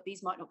go, but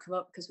these might not come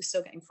up because we're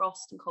still getting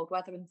frost and cold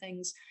weather and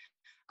things.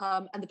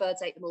 And the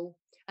birds ate them all.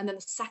 And then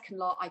the second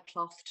lot I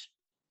clothed.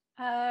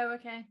 Oh,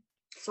 okay.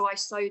 So I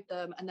sowed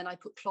them and then I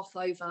put cloth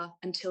over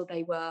until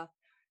they were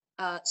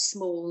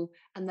small,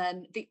 and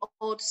then the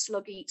odd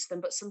slug eats them,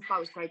 but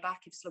sunflowers grow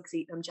back if slugs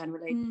eat them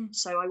generally.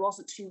 So I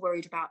wasn't too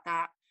worried about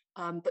that.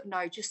 But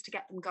no, just to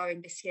get them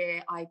going this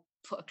year, I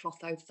put a cloth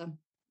over them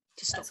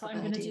to stop. That's what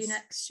I'm going to do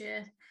next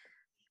year.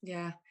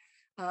 Yeah.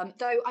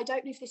 Though I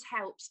don't know if this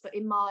helps, but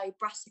in my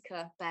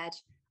brassica bed,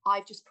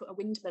 I've just put a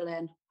windmill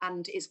in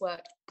and it's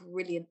worked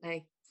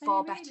brilliantly.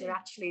 Far better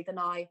actually than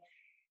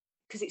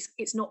because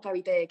it's not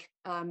very big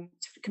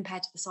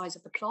compared to the size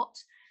of the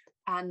plot,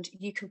 and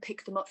you can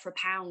pick them up for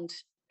 £1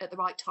 at the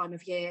right time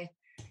of year,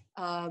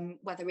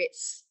 whether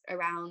it's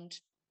around,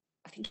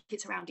 I think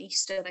it's around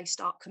Easter they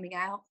start coming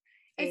out.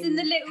 It's in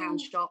the little pound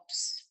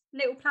shops,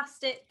 little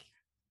plastic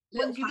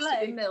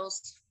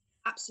windmills.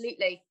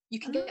 Absolutely, you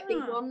can get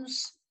big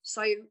ones.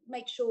 So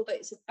make sure that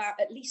it's about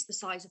at least the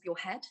size of your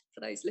head.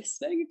 For those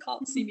listening, you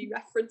can't see me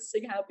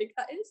referencing how big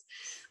that is.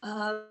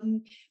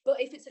 But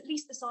if it's at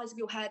least the size of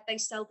your head, they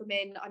sell them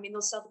in, I mean,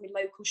 they'll sell them in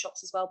local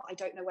shops as well, but I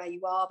don't know where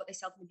you are, but they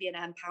sell them in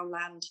B&M,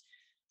 Poundland.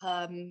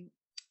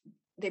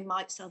 They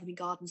might sell them in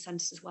garden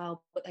centres as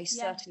well, but they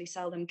certainly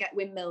sell them. Get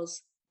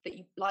windmills that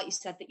you, like you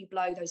said, that you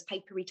blow, those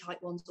papery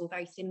type ones or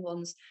very thin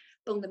ones,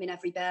 bung them in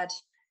every bed.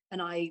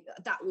 And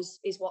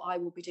is what I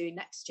will be doing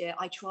next year.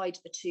 I tried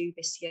the 2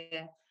 this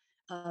year.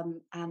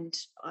 And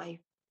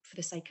for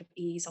the sake of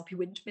ease, I'll be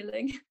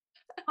windmilling.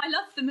 I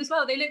love them as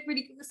well. They look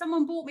really good.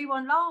 Someone bought me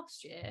one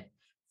last year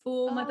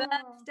for my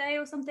birthday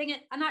or something.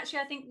 And actually,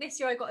 I think this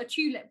year I got a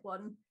tulip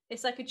one.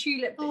 It's like a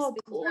tulip. Oh,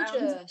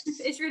 gorgeous.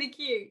 It's really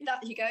cute.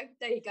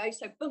 There you go.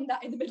 So bung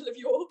that in the middle of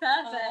your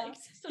perfect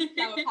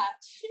sunflower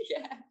patch.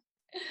 Yeah.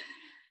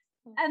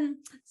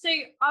 So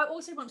I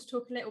also want to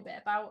talk a little bit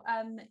about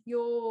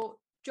your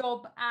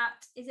job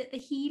at, is it the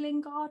Healing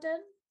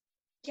Garden?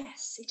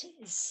 Yes, it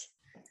is.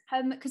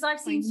 Because I've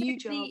seen so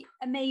many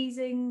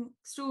amazing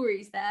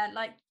stories there,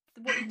 like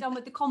what you've done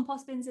with the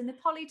compost bins in the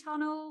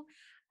polytunnel,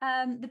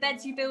 the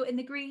beds you built in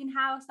the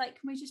greenhouse. Like,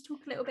 can we just talk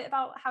a little bit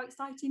about how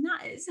exciting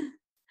that is?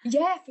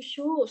 Yeah, for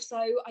sure. So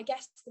I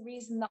guess the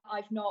reason that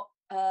I've not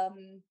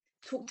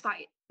talked about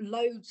it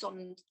loads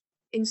on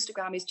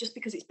Instagram is just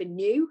because it's been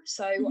new.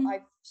 So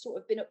I've sort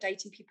of been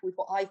updating people with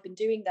what I've been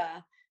doing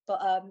there. But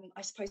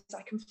I suppose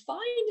I can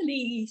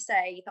finally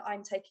say that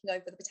I'm taking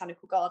over the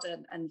botanical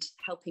garden and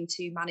helping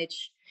to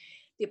manage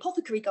the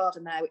apothecary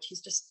garden there, which is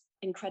just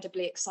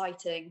incredibly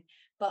exciting.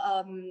 But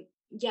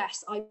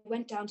yes, I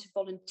went down to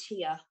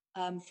volunteer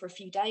for a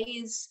few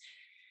days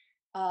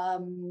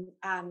and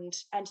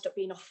ended up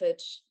being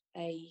offered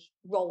a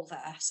role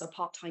there, so a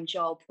part-time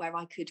job where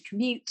I could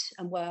commute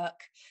and work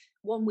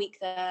 1 week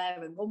there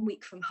and 1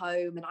 week from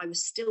home, and I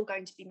was still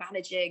going to be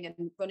managing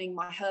and running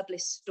my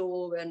herbalist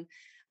store and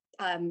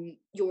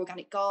Your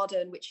Organic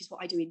Garden, which is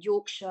what I do in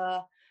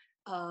Yorkshire,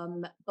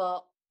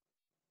 but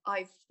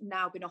I've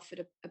now been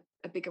offered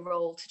a bigger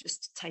role to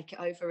just take it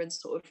over and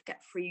sort of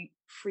get free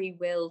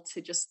will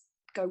to just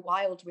go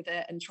wild with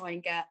it and try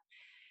and get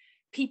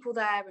people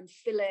there and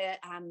fill it,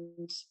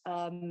 and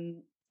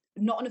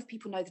not enough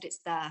people know that it's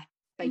there.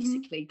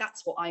 Basically,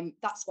 that's what I'm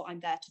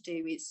there to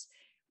do. Is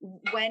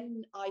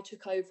when I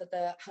took over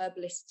the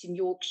herbalist in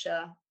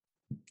Yorkshire,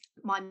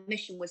 my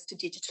mission was to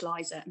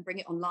digitalise it and bring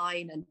it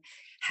online and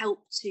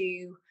help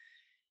to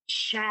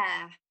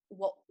share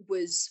what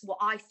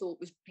I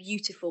thought was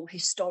beautiful,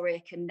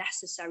 historic and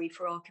necessary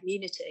for our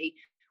community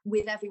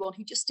with everyone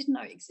who just didn't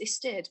know it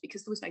existed,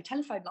 because there was no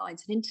telephone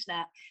lines and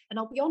internet. And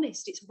I'll be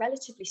honest, it's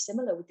relatively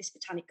similar with this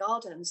botanic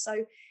garden.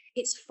 So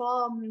it's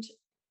farmed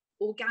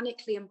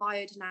organically and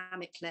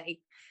biodynamically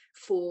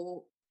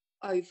for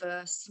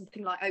over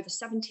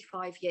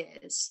 75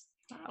 years.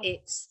 Wow.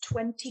 It's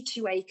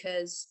 22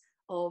 acres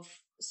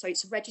so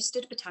it's a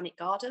registered botanic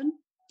garden,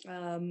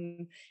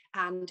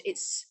 and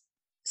it's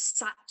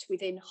sat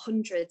within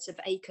hundreds of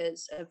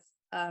acres of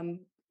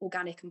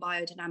organic and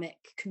biodynamic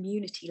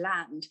community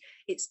land.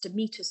 It's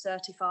Demeter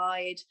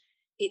certified.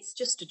 It's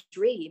just a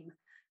dream.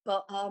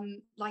 But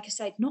like I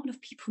said, not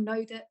enough people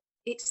know that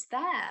it's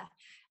there,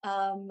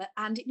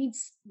 and it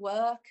needs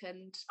work.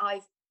 And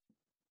I've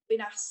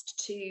been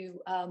asked to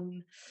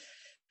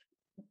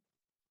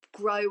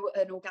grow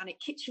an organic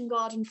kitchen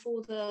garden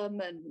for them,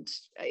 and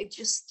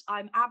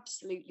I'm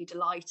absolutely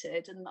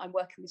delighted. And I'm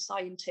working with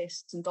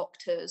scientists and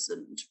doctors,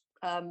 and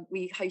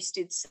we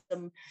hosted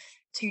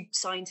two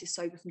scientists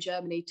over from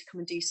Germany to come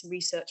and do some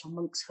research on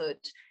monkshood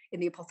in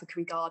the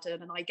apothecary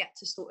garden, and I get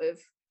to sort of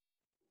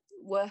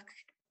work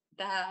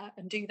there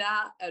and do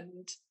that,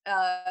 and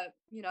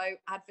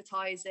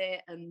advertise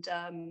it, and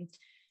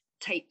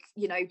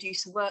do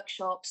some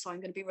workshops. So I'm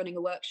going to be running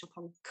a workshop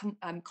on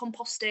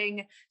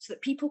composting, so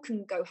that people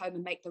can go home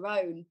and make their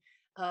own,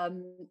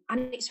 and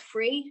it's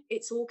free.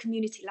 It's all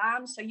community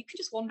land, so you can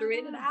just wander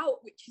in and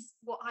out, which is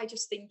what I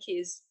just think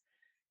is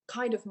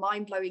kind of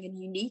mind-blowing and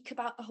unique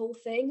about the whole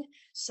thing.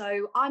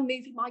 So I'm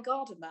moving my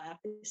garden there.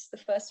 This is the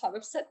first time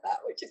I've said that,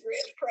 which is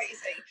really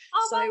crazy.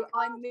 So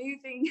I'm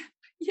moving,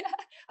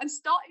 I'm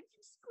starting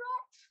from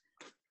scratch,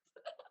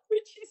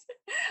 which is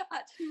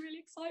actually really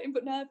exciting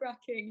but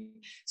nerve-wracking.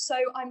 So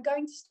I'm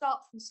going to start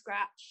from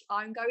scratch.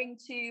 I'm going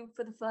to,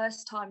 for the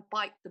first time,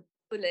 bite the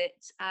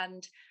bullet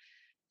and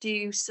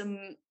do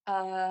some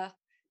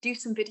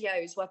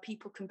videos where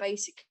people can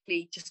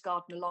basically just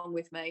garden along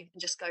with me and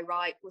just go,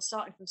 right, we're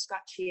starting from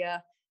scratch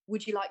here.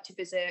 Would you like to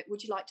visit?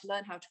 Would you like to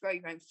learn how to grow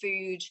your own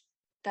food?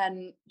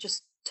 Then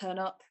just turn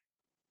up.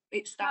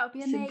 It's that would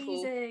be simple.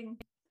 amazing.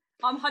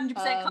 I'm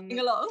 100% coming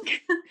along.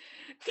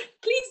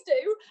 Please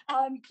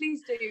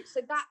do.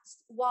 So that's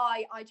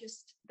why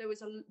there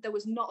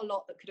was not a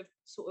lot that could have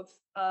sort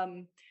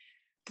of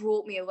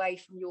brought me away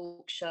from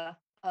Yorkshire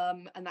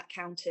and that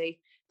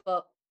county,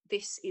 but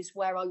this is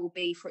where I will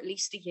be for at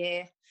least a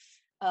year,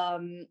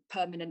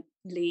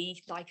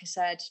 permanently, like I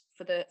said,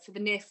 for the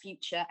near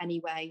future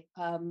anyway,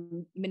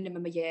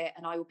 minimum a year,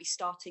 and I will be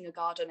starting a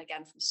garden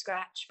again from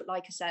scratch. But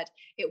like I said,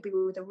 it'll be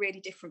with a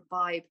really different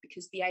vibe,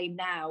 because the aim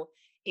now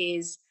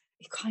is,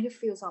 it kind of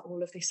feels like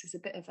all of this is a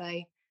bit of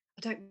I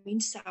don't mean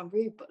to sound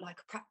rude, but like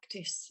a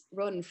practice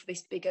run for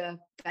this bigger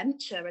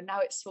venture. And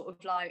now it's sort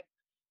of like,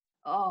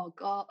 oh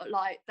God,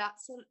 like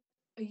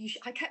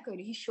I kept going,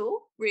 are you sure?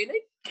 Really?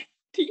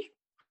 Do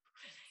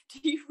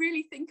you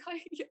really think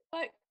thank you?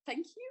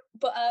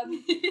 But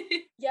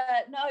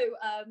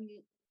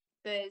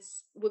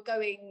we're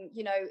going,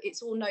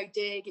 it's all no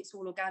dig, it's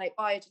all organic,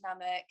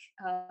 biodynamic.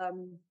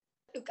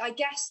 Look, I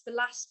guess the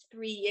last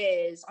 3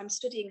 years, I'm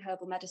studying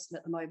herbal medicine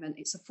at the moment.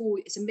 It's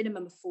a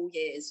minimum of 4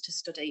 years to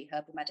study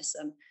herbal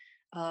medicine.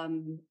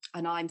 And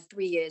I'm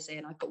 3 years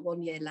in, I've got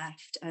 1 year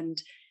left,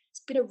 and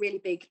it's been a really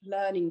big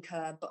learning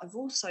curve. But I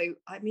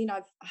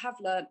have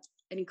learned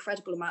an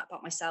incredible amount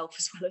about myself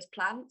as well as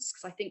plants,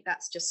 because I think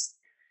that's just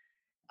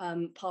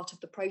part of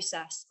the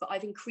process. But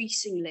I've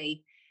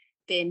increasingly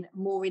been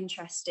more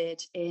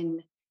interested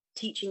in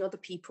teaching other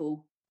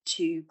people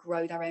to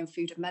grow their own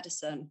food and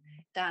medicine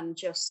than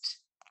just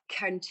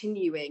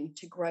continuing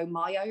to grow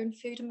my own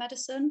food and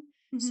medicine.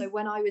 Mm-hmm. So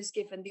when I was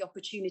given the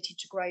opportunity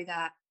to grow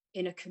that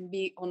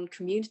on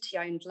community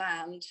owned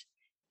land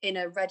in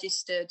a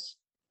registered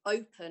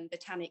open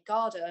botanic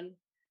garden,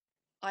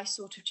 I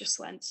sort of just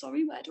went,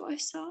 sorry, where do I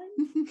sign?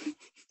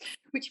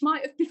 Which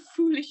might have been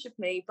foolish of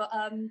me, but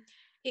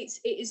it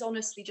is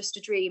honestly just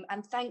a dream.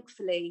 And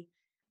thankfully,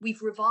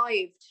 we've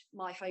revived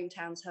my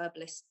hometown's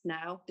herbalist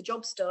now. The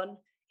job's done.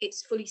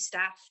 It's fully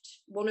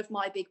staffed. One of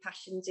my big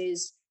passions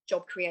is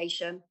job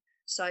creation.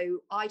 So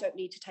I don't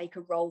need to take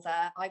a role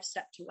there. I've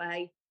stepped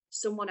away.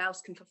 Someone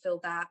else can fulfill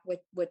that.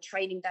 We're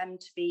training them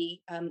to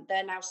be,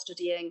 they're now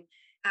studying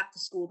at the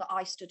school that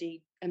I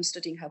am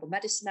studying herbal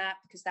medicine at,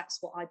 because that's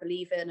what I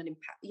believe in, and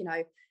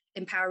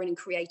empowering and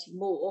creating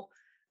more.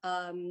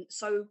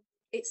 So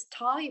it's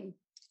time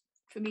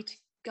for me to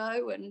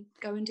go and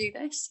do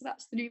this. So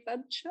that's the new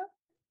venture.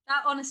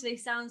 That honestly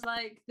sounds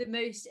like the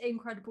most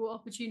incredible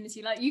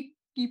opportunity. Like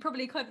you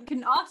probably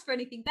couldn't ask for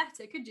anything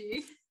better, could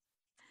you?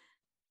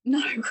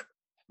 No,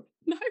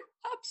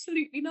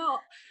 absolutely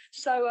not.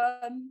 So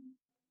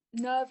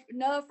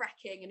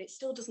nerve-wracking, and it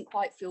still doesn't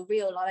quite feel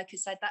real. Like I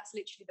said, that's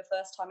literally the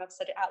first time I've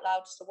said it out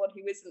loud to someone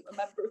who isn't a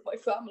member of my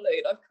family,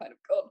 and I've kind of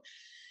gone,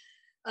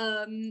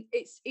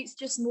 it's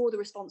just more the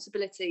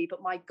responsibility.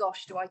 But my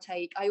gosh,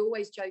 I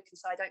always joke and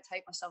say I don't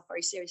take myself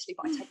very seriously,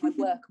 but I take my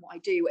work and what I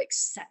do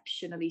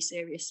exceptionally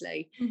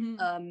seriously.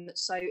 Mm-hmm.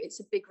 So it's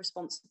a big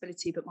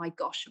responsibility, but my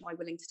gosh, am I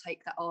willing to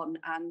take that on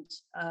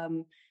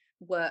and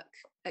work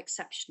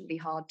exceptionally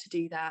hard to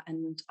do that.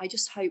 And I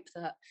just hope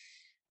that,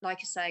 like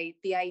I say,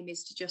 the aim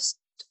is to just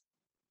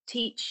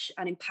teach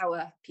and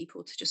empower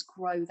people to just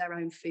grow their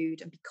own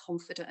food and be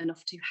confident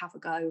enough to have a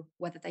go,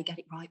 whether they get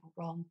it right or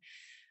wrong.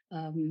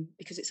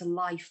 Because it's a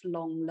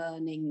lifelong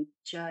learning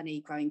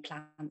journey growing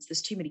plants.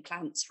 There's too many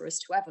plants for us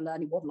to ever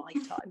learn in one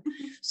lifetime.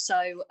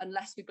 So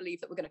unless we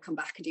believe that we're going to come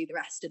back and do the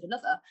rest in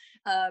another,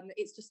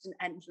 it's just an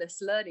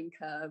endless learning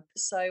curve.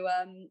 So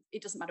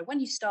it doesn't matter when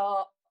you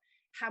start,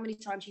 how many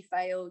times you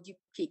fail, you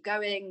keep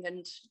going.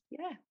 And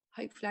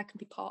hopefully I can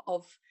be part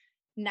of,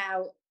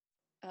 now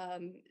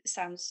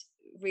sounds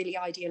really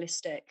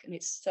idealistic, and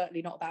it's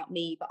certainly not about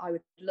me, but I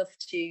would love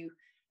to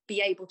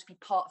be able to be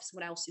part of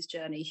someone else's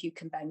journey who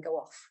can then go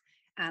off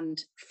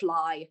and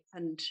fly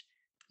and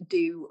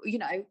do, you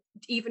know,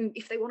 even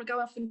if they want to go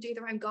off and do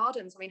their own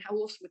gardens. I mean, how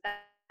awesome would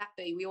that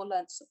be? We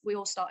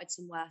all started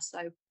somewhere.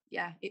 So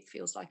yeah, it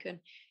feels like an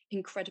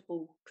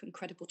incredible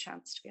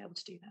chance to be able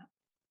to do that.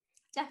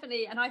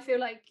 Definitely. And I feel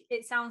like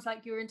it sounds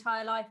like your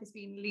entire life has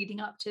been leading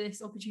up to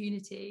this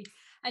opportunity.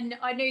 And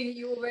I know that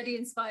you already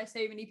inspire so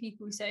many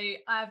people. So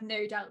I have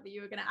no doubt that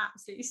you're going to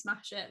absolutely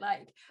smash it.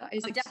 Like, that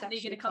is I'm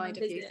definitely going to come and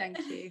visit. You. Thank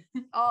you.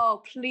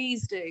 Oh,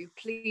 please do.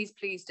 Please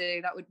do.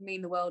 That would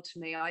mean the world to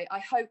me. I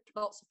hope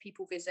lots of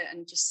people visit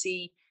and just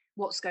see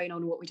what's going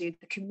on and what we do.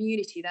 The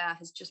community there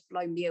has just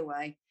blown me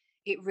away.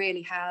 It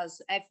really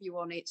has.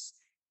 Everyone, it's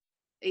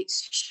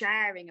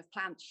sharing of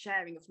plants,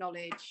 sharing of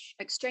knowledge,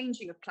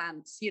 exchanging of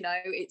plants. You know,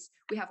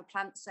 we have a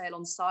plant sale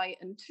on site,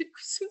 and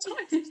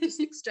sometimes it's just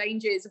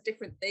exchanges of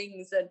different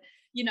things. And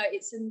you know,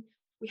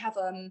 we have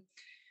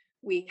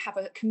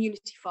a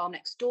community farm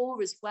next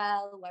door as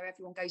well, where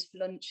everyone goes for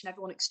lunch and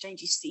everyone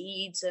exchanges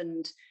seeds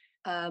and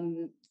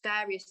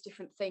various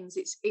different things.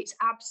 It's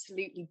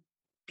absolutely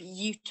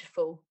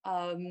beautiful,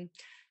 and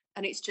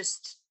it's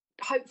just,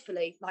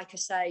 hopefully, like I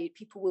say,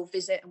 people will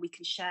visit and we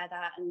can share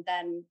that, and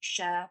then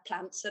share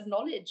plants and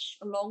knowledge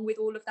along with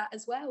all of that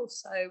as well.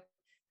 So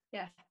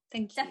yeah,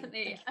 thank you.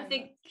 Definitely. I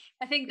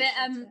think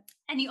that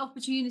any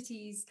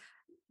opportunities,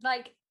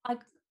 like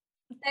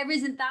there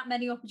isn't that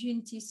many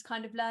opportunities to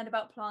kind of learn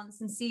about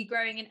plants and see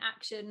growing in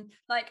action.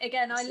 Like,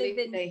 again,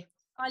 absolutely.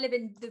 I live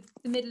in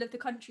the middle of the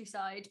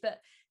countryside, but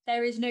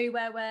there is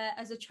nowhere where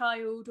as a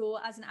child or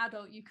as an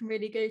adult you can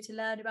really go to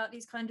learn about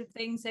these kind of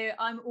things. So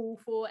I'm all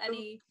for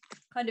any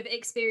kind of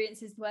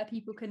experiences where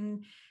people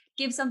can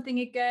give something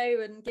a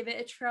go and give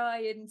it a try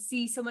and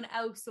see someone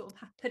else sort of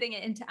putting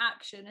it into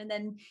action. And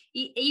then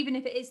even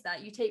if it is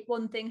that, you take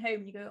one thing home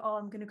and you go, oh,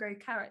 I'm going to grow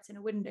carrots in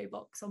a window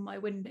box on my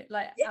window,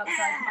 like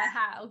outside my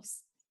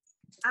house.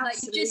 Absolutely.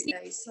 Like, you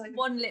just need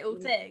one little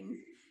thing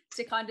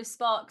to kind of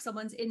spark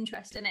someone's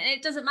interest in it. And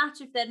it doesn't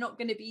matter if they're not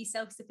going to be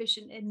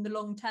self-sufficient in the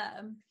long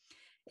term.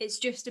 It's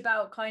just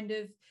about kind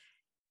of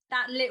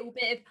that little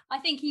bit of, I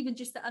think, even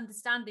just the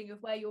understanding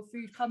of where your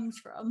food comes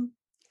from.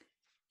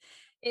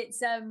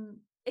 It's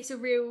a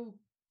real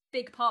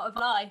big part of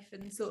life,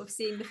 and sort of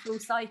seeing the full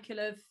cycle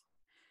of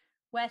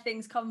where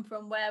things come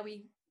from, where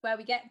we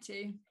get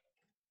to.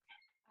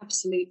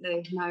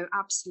 Absolutely. No,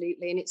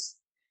 absolutely. And it's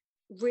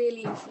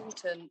really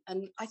important.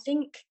 And I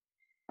think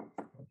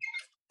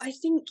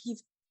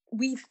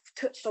we've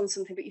touched on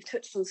something, but you've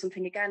touched on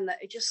something again that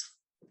it just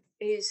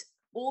is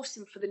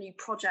awesome for the new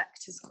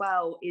project as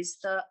well, is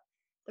that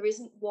there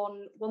isn't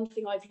one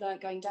thing I've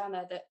learned going down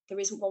there, that there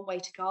isn't one way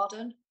to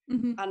garden.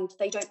 Mm-hmm. And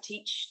they don't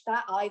teach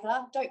that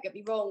either. Don't get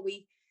me wrong,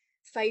 we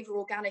favour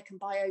organic and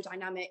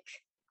biodynamic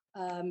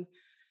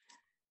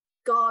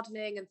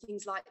gardening and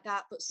things like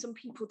that, but some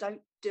people don't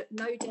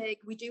no dig.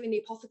 We do in the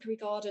apothecary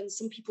gardens,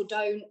 some people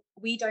don't.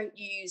 We don't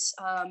use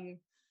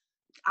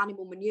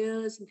animal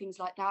manures and things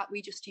like that.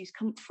 We just use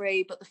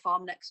comfrey, but the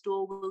farm next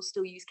door will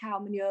still use cow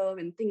manure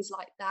and things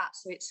like that.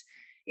 So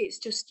it's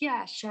just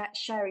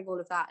sharing all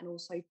of that, and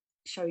also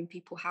showing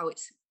people how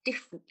it's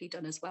differently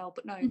done as well.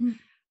 But no,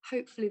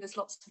 hopefully there's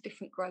lots of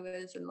different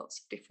growers and lots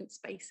of different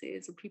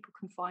spaces, and people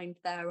can find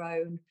their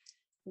own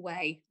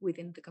way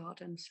within the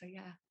garden. So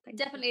yeah,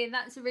 definitely. And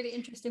that's a really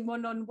interesting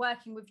one on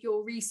working with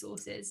your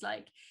resources.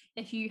 Like,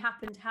 if you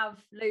happen to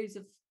have loads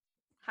of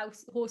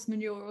horse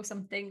manure or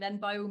something, then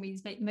by all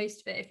means make the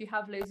most of it. If you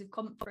have loads of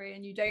comfrey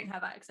and you don't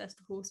have access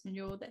to horse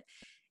manure, that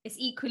it's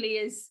equally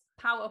as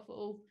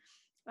powerful,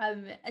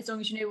 as long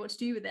as you know what to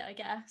do with it, I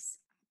guess.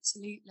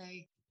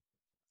 Absolutely.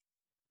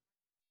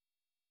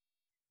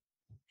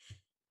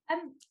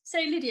 So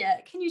Lydia,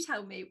 can you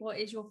tell me what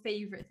is your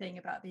favourite thing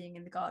about being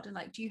in the garden?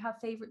 Like, do you have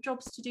favourite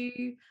jobs to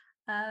do,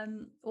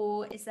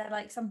 or is there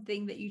like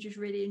something that you just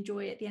really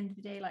enjoy at the end of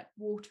the day, like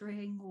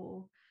watering?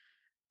 Or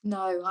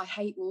no, I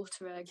hate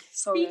watering.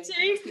 Sorry, me too.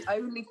 It's the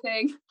only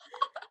thing.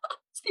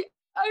 It's the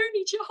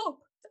only job,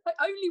 the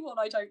only one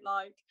I don't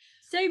like.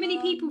 So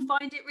many people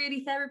find it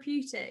really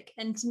therapeutic,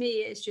 and to me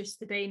it's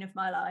just the bane of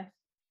my life.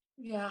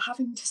 Yeah,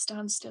 having to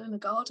stand still in the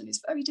garden is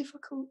very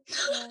difficult.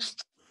 Yeah.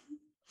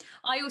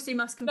 I also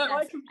must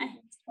confess,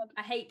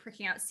 I hate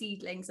pricking out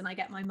seedlings, and I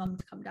get my mum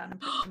to come down and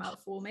pick them out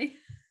for me.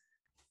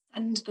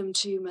 Send them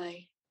to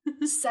me.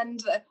 Send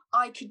them.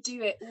 I could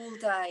do it all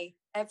day,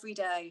 every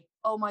day.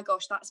 Oh my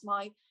gosh, that's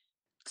my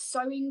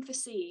sowing the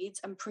seeds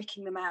and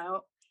pricking them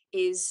out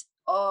is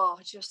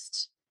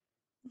just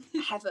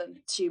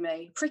heaven to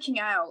me. Pricking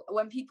out,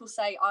 when people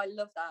say I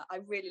love that,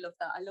 I really love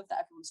that. I love that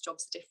everyone's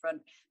jobs are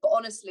different, but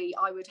honestly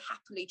I would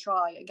happily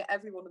try and get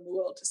everyone in the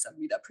world to send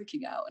me their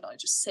pricking out, and I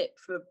just sit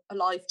for a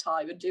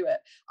lifetime and do it.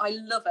 I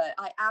love it.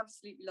 I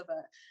absolutely love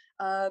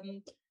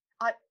it.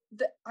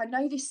 I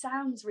know this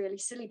sounds really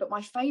silly, but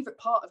my favorite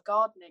part of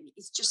gardening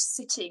is just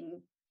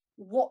sitting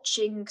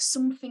watching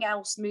something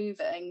else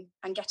moving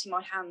and getting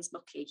my hands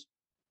mucky.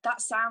 That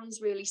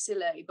sounds really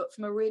silly, but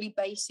from a really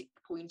basic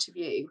point of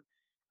view,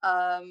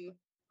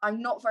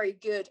 I'm not very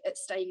good at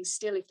staying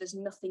still if there's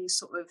nothing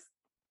sort of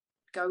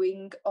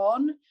going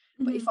on.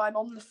 But if I'm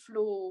on the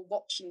floor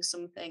watching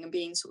something and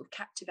being sort of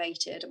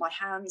captivated, and my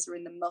hands are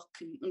in the muck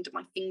and under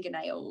my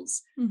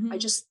fingernails, I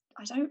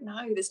don't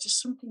know, there's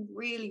just something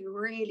really,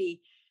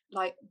 really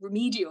like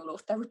remedial or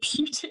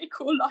therapeutic,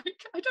 or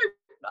like, I don't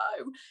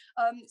know.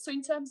 So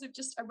in terms of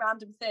just a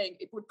random thing,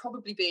 it would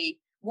probably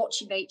be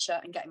watching nature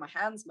and getting my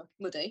hands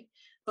muddy.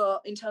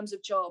 But in terms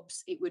of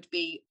jobs, it would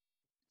be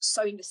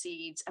sowing the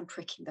seeds and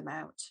pricking them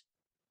out.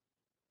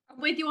 I'm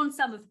with you on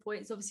some of the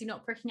points, obviously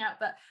not pricking out,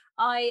 but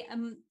I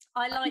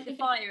light the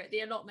fire at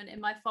the allotment in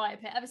my fire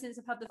pit. Ever since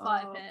I've had the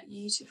fire pit,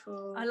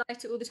 beautiful. I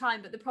light it all the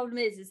time. But the problem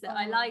is that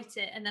I light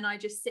it and then I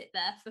just sit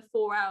there for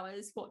 4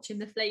 hours watching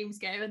the flames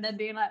go, and then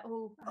being like,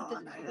 a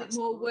bit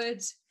more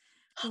wood.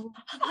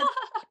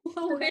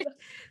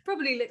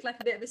 Probably look like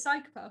a bit of a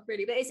psychopath,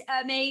 really, but it's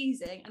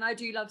amazing, and I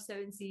do love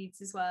sowing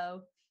seeds as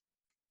well.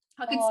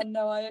 I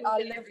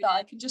love that.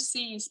 I can just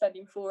see you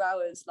spending 4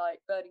 hours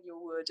like burning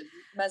your wood and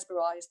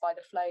mesmerized by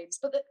the flames.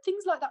 But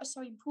things like that are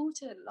so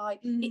important. Like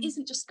it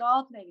isn't just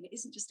gardening, it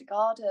isn't just a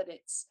garden,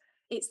 it's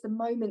the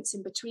moments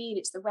in between,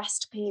 it's the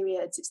rest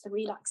periods, it's the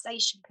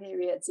relaxation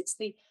periods, it's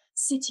the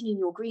sitting in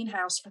your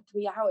greenhouse for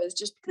 3 hours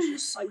just because you're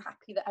so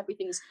happy that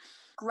everything's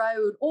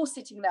grown, or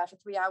sitting there for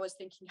 3 hours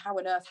thinking, how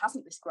on earth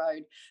hasn't this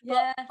grown?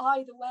 But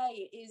either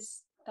way, it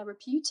is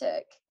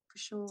therapeutic for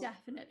sure.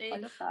 Definitely. I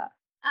love that.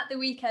 At the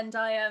weekend,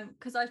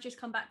 because I've just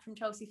come back from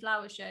Chelsea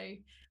Flower Show,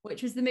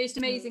 which was the most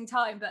amazing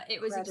time, but it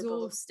was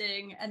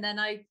exhausting. And then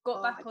I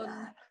got back on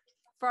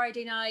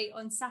Friday night.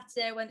 On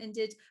Saturday, I went and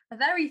did a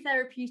very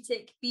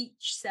therapeutic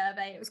beach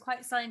survey. It was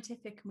quite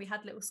scientific, and we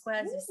had little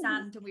squares of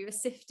sand and we were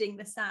sifting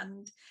the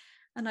sand.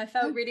 And I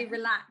felt really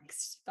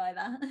relaxed by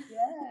that.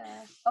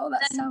 Yeah. Oh,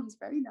 that sounds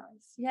very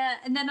nice. Yeah.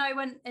 And then I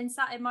went and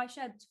sat in my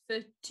shed for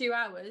 2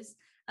 hours,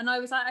 and I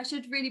was like, I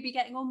should really be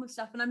getting on with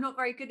stuff. And I'm not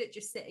very good at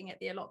just sitting at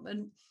the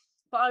allotment.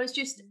 But I was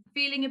just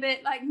feeling a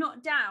bit like,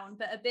 not down,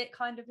 but a bit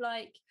kind of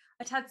like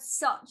I'd had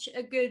such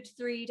a good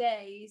 3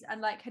 days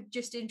and like had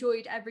just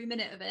enjoyed every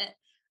minute of it.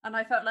 And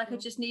I felt like I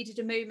just needed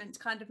a moment to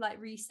kind of like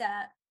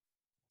reset.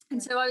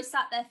 And so I was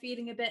sat there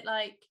feeling a bit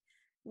like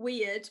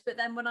weird. But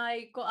then when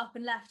I got up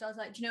and left, I was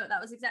like, do you know what? That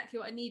was exactly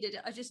what I needed.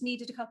 I just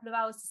needed a couple of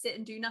hours to sit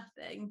and do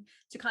nothing,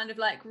 to kind of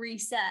like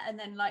reset and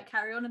then like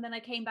carry on. And then I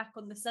came back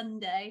on the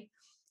Sunday,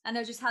 and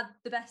I just had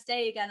the best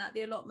day again at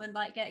the allotment,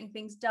 like getting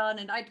things done.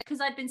 And because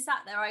I'd been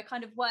sat there, I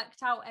kind of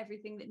worked out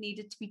everything that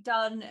needed to be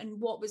done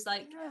and what was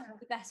like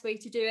the best way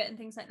to do it and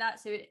things like that.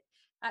 So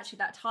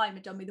that time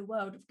had done me the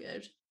world of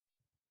good.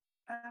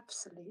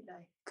 Absolutely.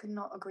 Could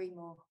not agree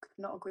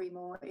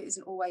more. It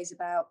isn't always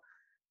about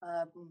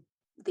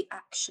the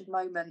action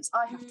moments.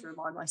 I have to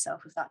remind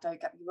myself of that, don't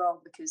get me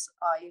wrong, because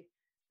I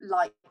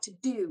like to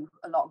do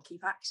a lot and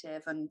keep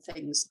active and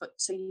things. But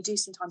so you do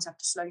sometimes have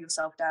to slow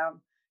yourself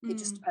down. It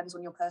just depends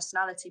on your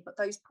personality, but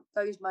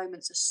those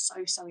moments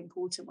are so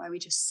important, where we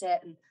just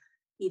sit and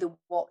either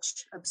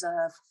watch,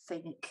 observe,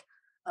 think.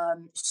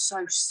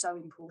 So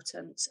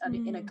important. And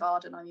in a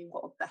garden, I mean,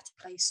 what a better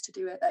place to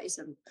do it? That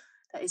isn't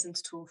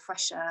at all.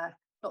 Fresh air,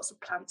 lots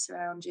of plants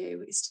around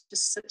you. It's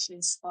just such an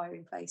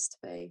inspiring place to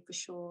be, for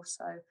sure.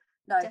 So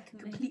no,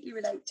 definitely. Completely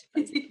relate to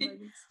those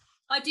moments.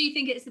 I do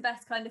think it's the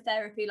best kind of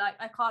therapy. Like,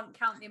 I can't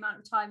count the amount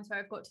of times where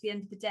I've got to the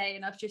end of the day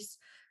and I've just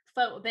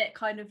felt a bit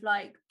kind of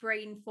like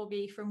brain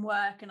foggy from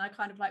work, and I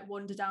kind of like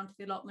wander down to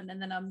the allotment, and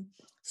then I'm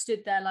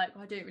stood there like,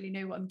 I don't really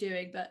know what I'm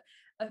doing, but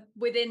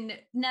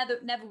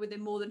never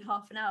within more than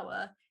half an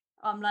hour,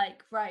 I'm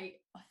like, right,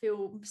 I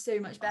feel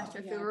so much better.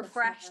 I feel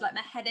refreshed, like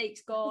my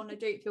headache's gone, I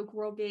don't feel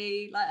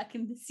groggy, like I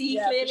can see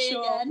clearly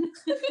again.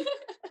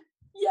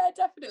 Yeah,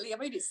 definitely. I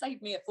mean, it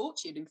saved me a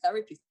fortune in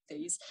therapy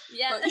fees.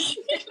 Yeah. But,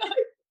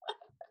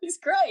 it's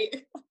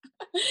great.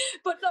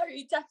 But no,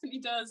 it definitely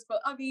does. But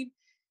I mean,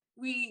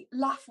 we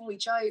laugh and we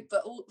joke,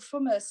 but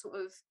from a sort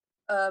of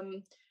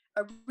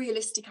a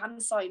realistic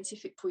and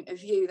scientific point of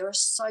view, there are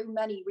so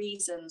many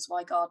reasons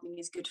why gardening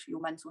is good for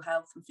your mental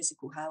health and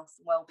physical health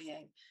and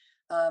well-being.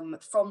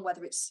 From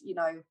whether it's,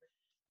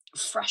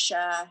 fresh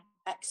air,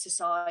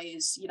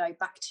 exercise,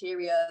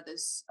 bacteria.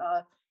 There's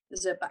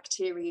a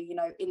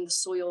bacteria, in the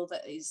soil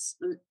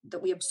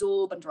that we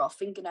absorb under our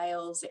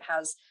fingernails. It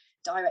has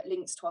direct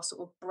links to our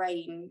sort of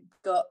brain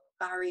gut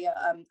barrier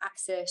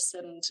axis,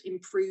 and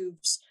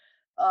improves.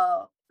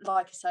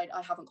 Like I said,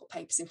 I haven't got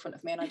papers in front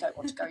of me, and I don't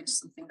want to go into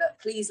something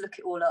that, please look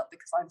it all up,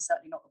 because I'm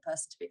certainly not the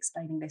person to be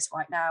explaining this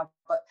right now.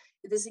 But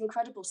there's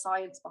incredible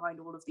science behind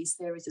all of these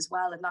theories as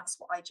well, and that's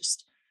what I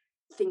just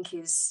think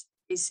is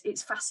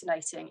it's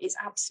fascinating. It's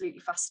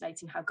absolutely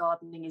fascinating how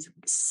gardening is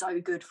so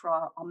good for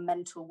our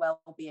mental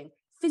well-being,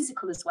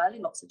 physical as well,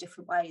 in lots of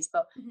different ways.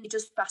 But it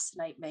does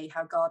fascinate me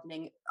how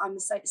gardening, I'm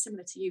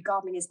similar to you,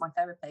 gardening is my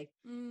therapy,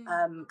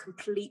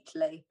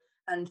 completely.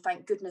 And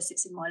thank goodness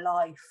it's in my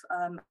life.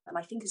 And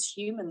I think as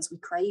humans, we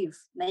crave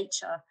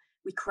nature.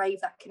 We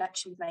crave that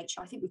connection with nature.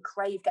 I think we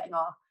crave getting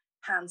our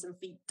hands and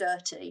feet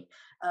dirty.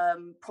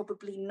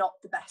 Probably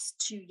not the best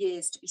 2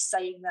 years to be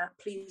saying that,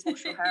 please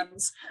wash your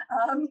hands.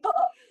 But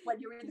when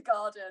you're in the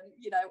garden,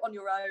 on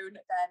your own,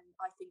 then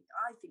I think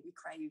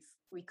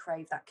we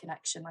crave that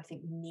connection. I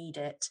think we need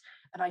it.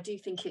 And I do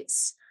think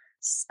it's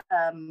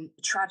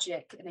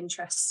tragic and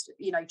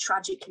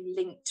tragically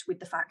linked with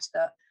the fact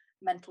that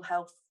mental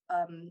health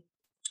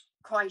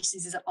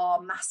crises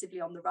are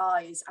massively on the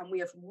rise, and we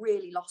have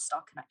really lost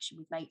our connection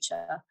with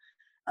nature.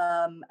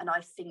 And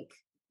I think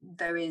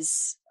there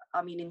is,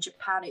 in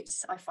Japan,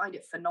 I find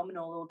it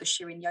phenomenal, all the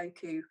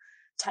Shirin-yoku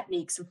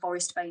techniques and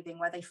forest bathing,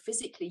 where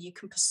you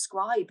can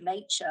prescribe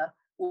nature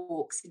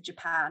walks in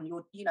Japan.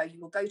 You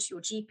will go to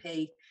your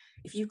GP.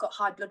 If you've got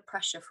high blood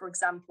pressure, for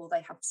example,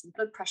 they have some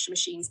blood pressure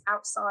machines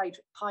outside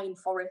pine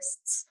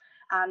forests,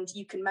 and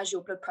you can measure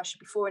your blood pressure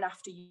before and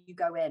after you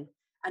go in,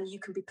 and you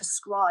can be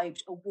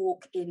prescribed a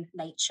walk in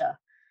nature.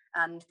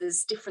 And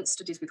there's different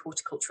studies with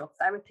horticultural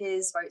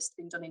therapies where it's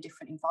been done in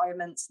different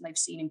environments, and they've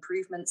seen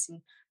improvements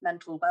in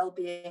mental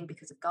well-being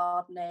because of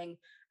gardening.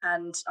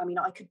 And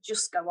I could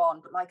just go on,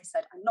 but like I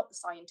said, I'm not the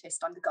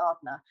scientist, I'm the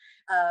gardener.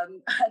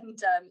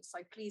 So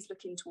please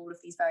look into all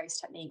of these various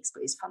techniques,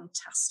 but it's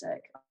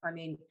fantastic.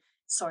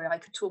 Sorry, I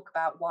could talk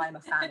about why I'm a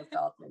fan of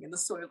gardening and the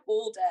soil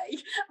all day,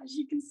 as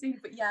you can see.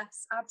 But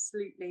yes,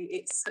 absolutely,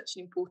 it's such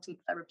an important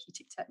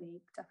therapeutic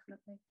technique,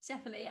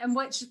 definitely. And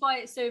which is why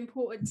it's so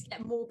important to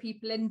get more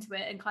people into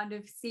it and kind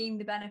of seeing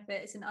the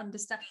benefits and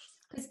understand.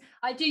 Because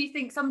I do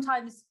think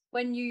sometimes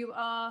when you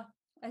are,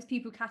 as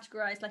people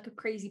categorize, like a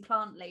crazy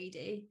plant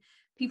lady,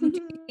 people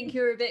do think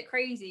you're a bit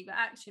crazy, but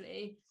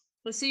actually,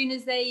 as soon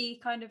as they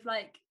kind of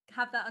like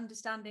have that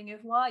understanding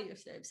of why you're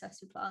so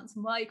obsessed with plants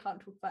and why you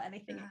can't talk about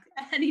anything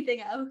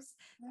else,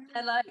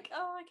 they're like,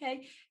 oh,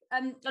 okay.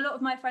 A lot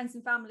of my friends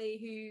and family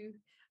who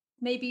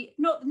maybe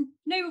no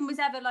one was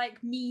ever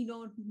like mean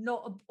or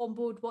not on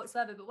board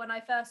whatsoever, but when I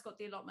first got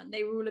the allotment,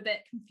 they were all a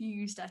bit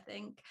confused, I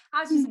think,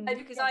 as was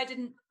because I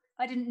didn't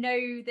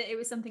know that it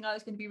was something I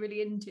was going to be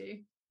really into.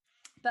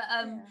 But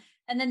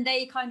and then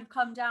they kind of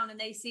come down and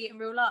they see it in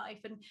real life,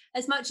 and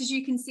as much as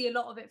you can see a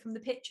lot of it from the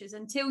pictures,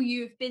 until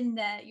you've been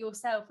there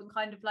yourself and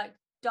kind of like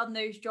done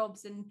those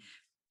jobs, and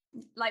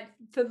like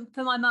for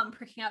my mum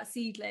pricking out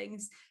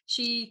seedlings,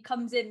 she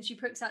comes in, she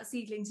pricks out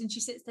seedlings, and she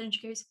sits there and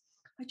she goes,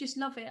 I just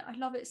love it. I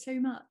love it so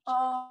much.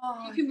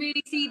 Oh, you can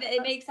really see that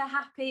it makes her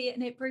happy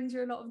and it brings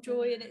her a lot of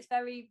joy, and it's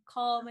very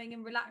calming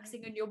and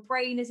relaxing, and your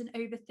brain isn't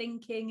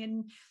overthinking,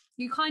 and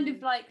you kind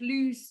of like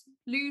lose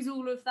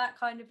all of that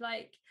kind of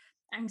like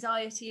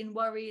anxiety and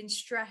worry and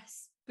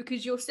stress,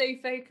 because you're so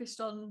focused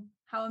on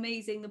how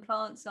amazing the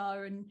plants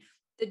are and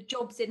the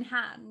jobs in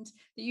hand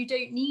that you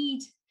don't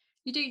need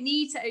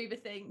to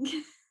overthink.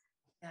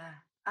 Yeah,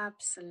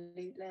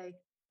 absolutely.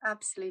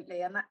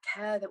 And that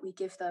care that we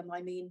give them,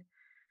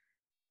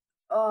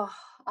 I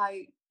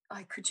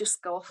could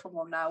just go off on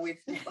one now with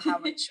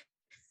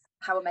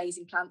how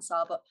amazing plants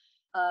are, but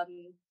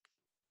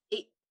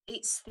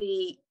it's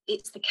the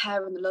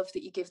care and the love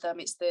that you give them.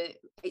 It's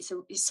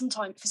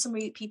sometimes, for some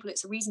people,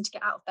 it's a reason to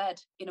get out of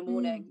bed in the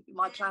morning.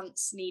 My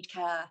plants need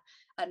care,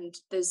 and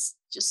it's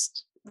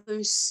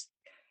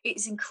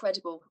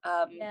incredible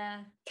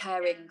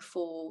caring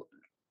for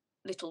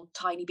little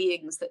tiny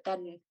beings that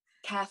then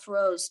care for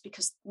us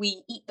because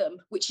we eat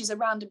them, which is a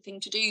random thing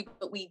to do,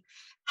 but we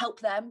help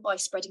them by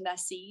spreading their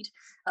seed.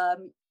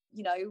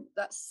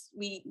 That's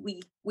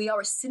we are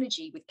a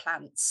synergy with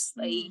plants.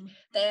 They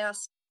are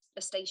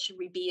a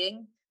stationary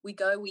being. We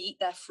eat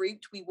their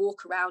fruit, we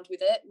walk around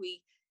with it,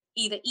 we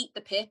either eat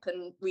the pip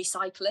and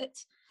recycle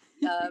it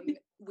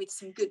with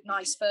some good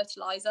nice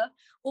fertilizer,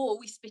 or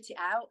we spit it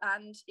out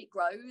and it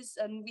grows,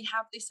 and we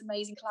have this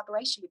amazing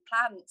collaboration with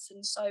plants.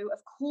 And so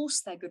of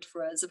course they're good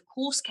for us, of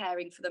course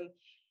caring for them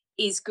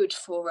is good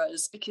for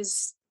us,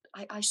 because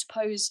I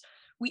suppose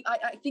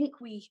I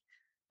think we've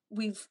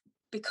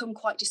become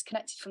quite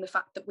disconnected from the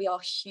fact that we are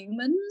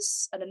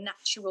humans and a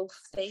natural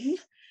thing,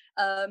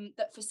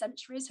 that for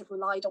centuries have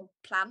relied on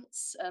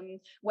plants,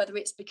 whether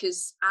it's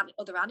because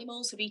other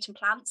animals have eaten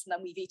plants and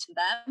then we've eaten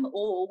them,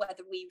 or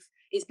whether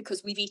it's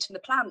because we've eaten the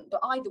plant.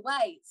 But either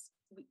way,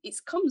 it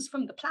comes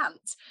from the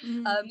plant.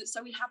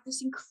 So we have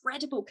this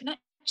incredible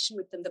connection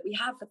with them that we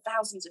have for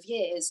thousands of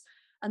years.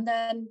 And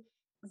then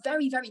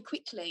very, very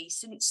quickly,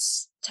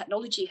 since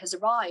technology has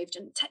arrived,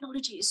 and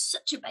technology is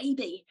such a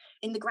baby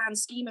in the grand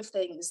scheme of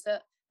things,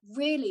 that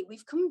really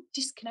we've come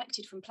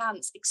disconnected from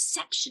plants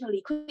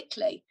exceptionally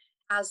quickly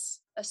as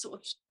a sort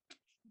of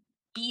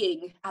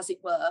being, as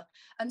it were.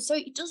 And so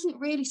it doesn't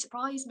really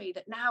surprise me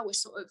that now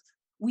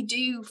we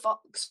do sort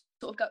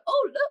of go,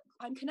 oh look,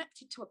 I'm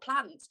connected to a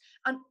plant,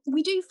 and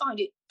we do find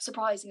it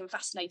surprising and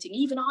fascinating.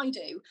 Even I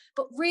do.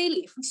 But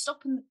really, if we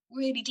stop and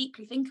really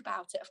deeply think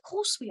about it, of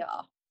course we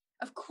are.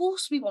 Of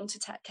course we want to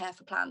take care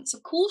for plants.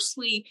 Of course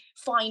we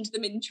find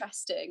them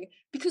interesting,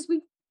 because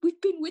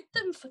we've been with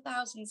them for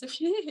thousands of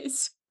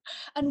years,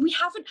 and we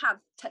haven't had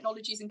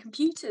technologies and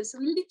computers, so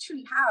we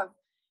literally have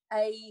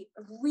a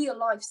real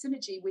life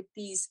synergy with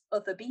these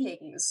other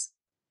beings.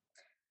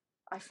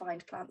 I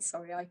find plants,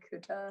 sorry, I've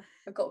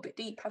got a bit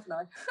deep, haven't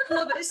I? I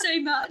love it so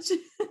much.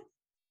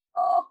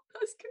 Oh,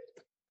 that's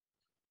good.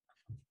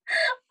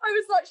 I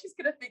was like, she's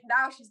gonna think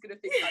I'm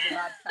a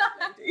mad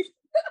plant lady.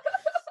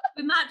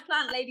 We're mad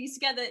plant ladies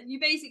together. You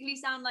basically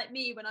sound like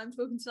me when I'm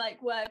talking to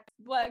like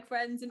work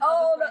friends and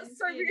other friends. That's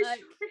so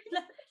reassuring.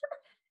 Like,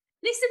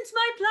 listen to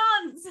my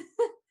plants.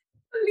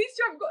 At least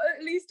you haven't got.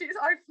 At least it's.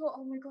 I thought,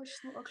 oh my gosh,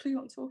 she's not got a clue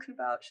what I'm talking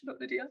about. She's not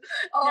an idiot.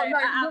 Oh no,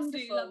 I wonderful.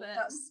 absolutely love it.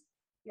 That's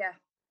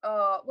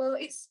well,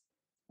 it's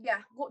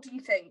What do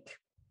you think?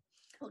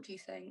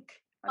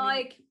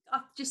 I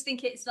just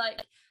think it's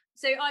like,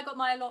 so I got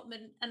my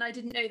allotment and I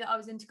didn't know that I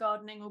was into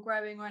gardening or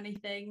growing or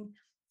anything.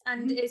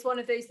 And it's one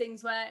of those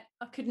things where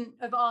I couldn't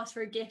have asked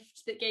for a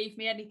gift that gave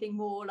me anything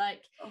more.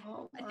 Like,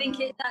 I think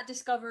it's that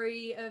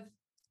discovery of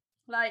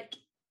like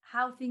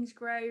how things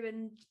grow,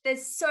 and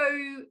there's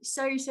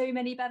so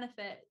many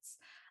benefits.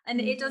 And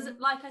it doesn't,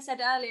 like I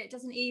said earlier, it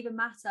doesn't even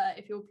matter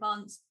if your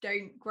plants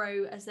don't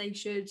grow as they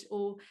should,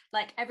 or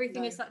like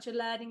everything is such a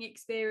learning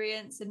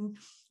experience. And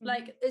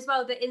like as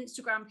well, the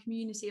Instagram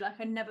community, like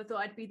I never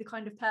thought I'd be the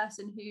kind of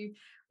person who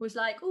was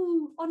like,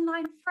 oh,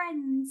 online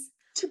friends.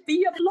 To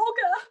be a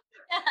blogger.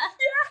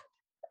 Yeah.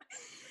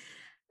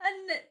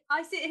 And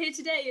I sit here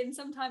today and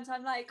sometimes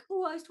I'm like,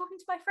 oh, I was talking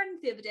to my friend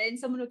the other day and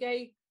someone will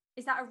go,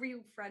 is that a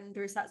real friend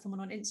or is that someone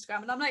on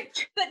Instagram? And I'm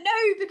like, but no,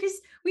 because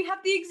we have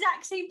the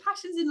exact same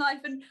passions in life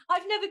and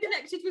I've never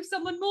connected with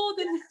someone more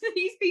than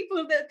these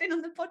people that have been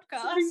on the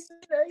podcast.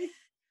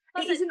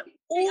 It is an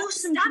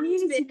awesome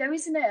community though,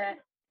 isn't it?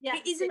 Yeah,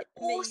 it is an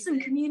awesome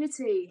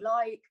community.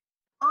 Like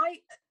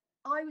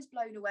I was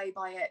blown away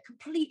by it.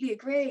 Completely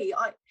agree.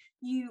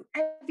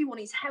 Everyone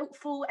is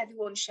helpful.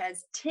 Everyone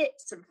shares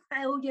tips and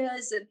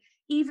failures, and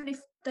even if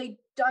they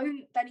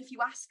don't, then if you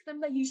ask them,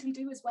 they usually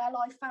do as well.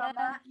 I found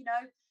that,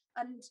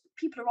 and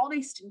people are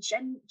honest and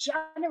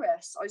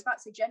generous. I was about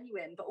to say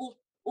genuine, but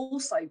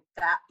also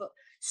that, but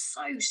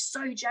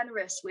so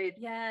generous with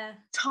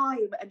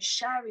time and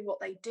sharing what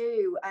they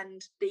do,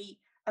 and the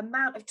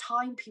amount of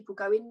time people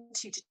go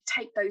into to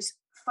take those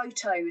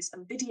photos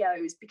and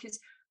videos. Because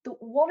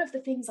one of the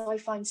things I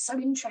find so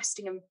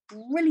interesting and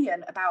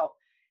brilliant about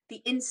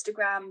the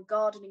Instagram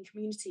gardening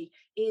community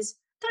is,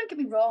 don't get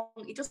me wrong,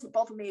 it doesn't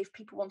bother me if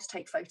people want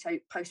to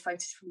post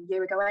photos from a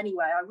year ago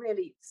anyway. I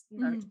really, it's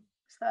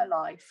their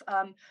life.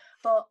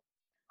 But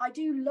I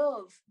do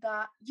love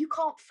that you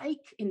can't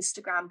fake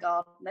Instagram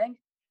gardening,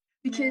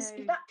 because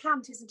if that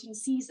plant isn't in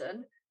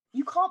season,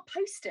 you can't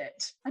post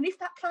it. And if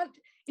that plant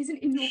isn't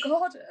in your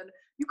garden,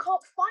 you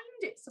can't find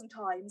it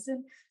sometimes.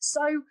 And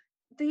so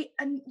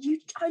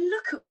I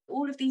look at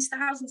all of these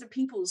thousands of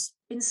people's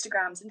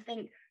Instagrams and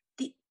think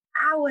the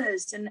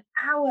hours and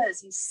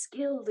hours and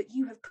skill that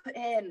you have put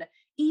in,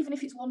 even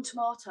if it's one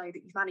tomato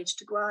that you've managed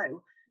to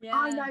grow.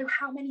 I know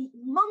how many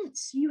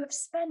months you have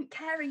spent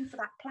caring for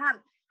that plant.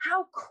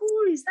 How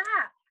cool is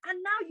that? And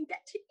now you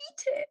get to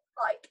eat it.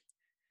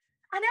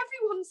 And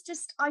everyone's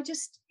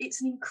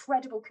it's an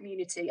incredible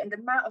community, and the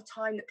amount of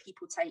time that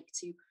people take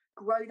to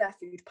grow their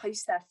food,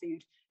 post their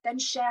food, then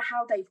share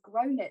how they've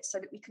grown it, so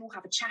that we can all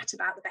have a chat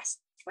about the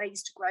best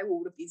ways to grow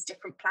all of these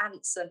different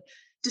plants and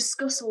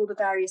discuss all the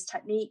various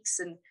techniques,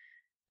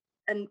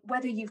 and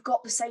whether you've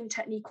got the same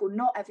technique or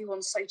not,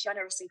 everyone's so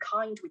generous and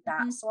kind with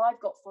that. So I've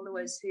got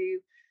followers who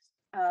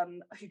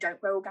don't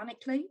grow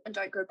organically and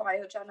don't grow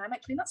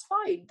biodynamically. That's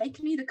fine. They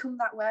can either come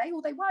that way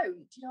or they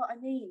won't. Do you know what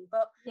I mean?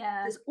 But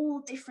there's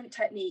all different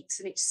techniques,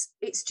 and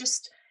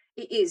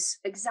it is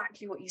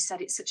exactly what you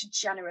said. It's such a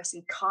generous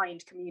and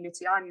kind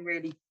community. I'm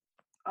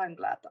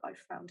glad that I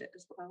found it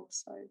as well.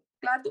 So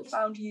glad that I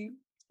found you.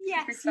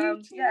 Yes, this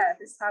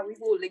is how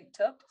we've all linked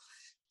up.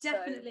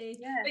 Definitely.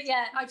 So, but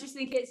I just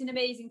think it's an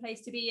amazing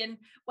place to be, and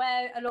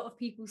where a lot of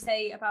people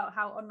say about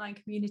how online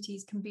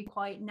communities can be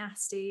quite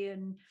nasty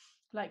and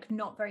like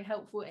not very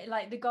helpful,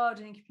 like the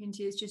gardening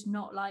community is just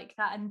not like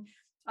that. And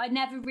I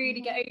never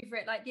really get over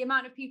it, like the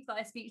amount of people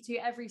that I speak to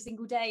every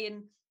single day.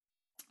 And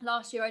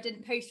last year I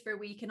didn't post for a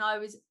week and I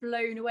was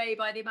blown away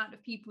by the amount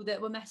of people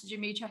that were messaging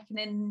me, checking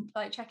in,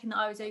 like checking that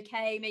I was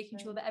okay, making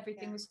sure that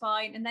everything was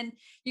fine. And then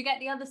you get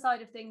the other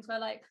side of things where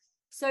like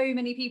so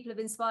many people have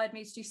inspired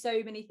me to do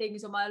so many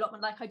things on my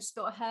allotment. Like I just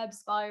got a herb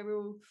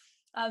spiral.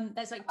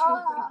 There's like 2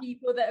 or 3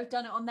 people that have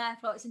done it on their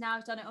plots, and now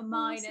I've done it on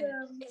mine. Awesome.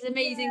 And it's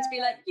amazing to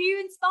be like, you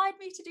inspired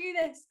me to do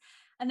this.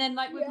 And then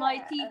like with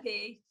my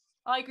teepee,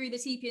 I grew the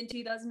teepee in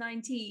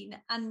 2019,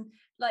 and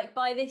like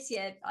by this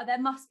year there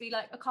must be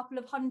like a couple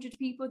of hundred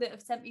people that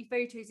have sent me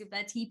photos of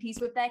their teepees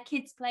with their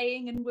kids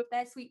playing and with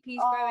their sweet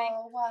peas growing.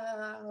 Oh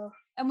wow.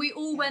 And we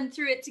all went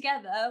through it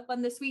together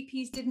when the sweet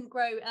peas didn't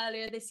grow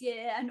earlier this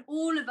year, and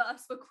all of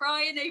us were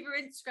crying over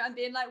Instagram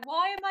being like,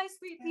 why are my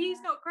sweet peas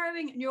not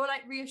growing? And you're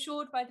like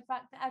reassured by the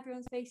fact that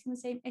everyone's facing the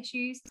same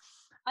issues.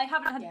 I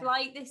haven't had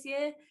blight this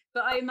year,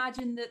 but I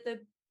imagine that the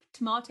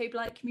tomato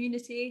blight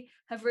community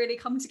have really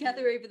come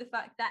together over the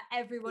fact that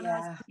everyone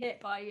has been hit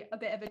by a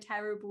bit of a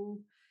terrible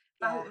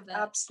bout of it.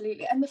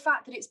 Absolutely. And the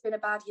fact that it's been a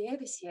bad year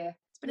this year.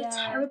 It's been a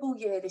terrible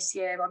year this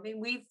year. I mean,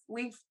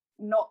 we've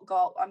not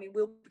got, I mean,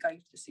 we'll be going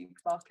to the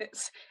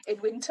supermarkets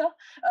in winter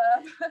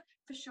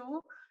for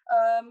sure.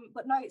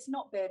 But no, it's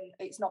not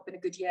been a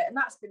good year, and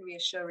that's been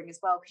reassuring as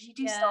well, because you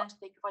do start to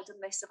think, have I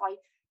done this, have I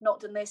not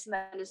done this? And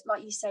then, as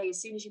like you say,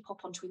 as soon as you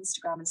pop onto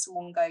Instagram and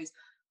someone goes,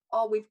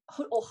 or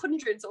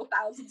hundreds or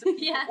thousands of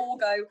people all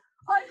go,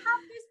 I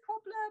have this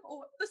problem,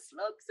 or the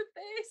slugs of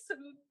this,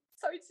 and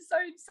so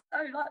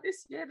like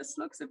this year the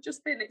slugs have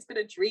just been, it's been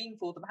a dream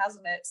for them,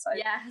 hasn't it? So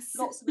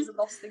lots of us have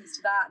lost things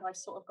to that, and I've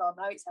sort of gone,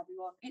 no, it's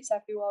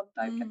everyone,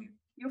 don't get me,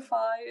 you're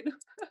fine.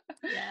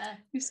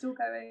 You're still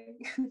going.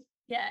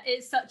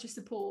 It's such a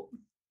support.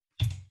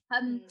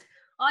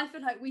 I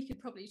feel like we could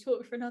probably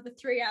talk for another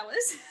 3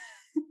 hours.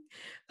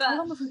 But how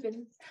long have we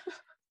been?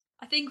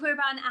 I think we're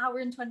about an hour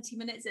and 20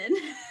 minutes in.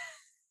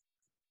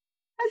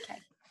 Okay.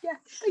 Yeah,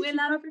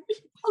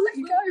 I'll let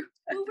you go.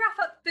 We'll wrap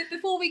up, but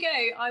before we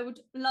go, I would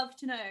love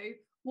to know,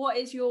 what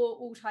is your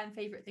all-time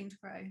favourite thing to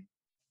grow?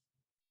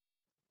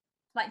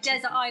 Like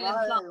desert island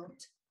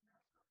plant.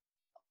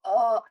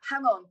 Oh,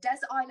 hang on,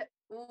 desert island.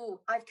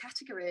 Oh, I have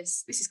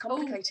categories. This is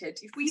complicated.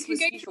 We can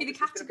go through the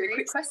categories.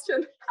 Quick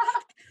question.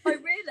 Oh,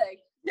 really?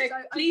 No, so,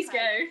 please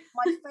go.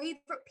 My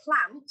favourite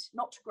plant,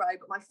 not to grow,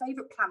 but my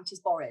favourite plant is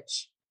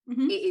borage.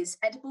 It is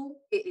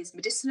edible. It is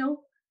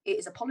medicinal. It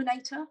is a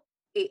pollinator.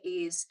 It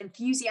is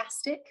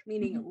enthusiastic,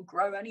 meaning it will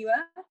grow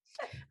anywhere.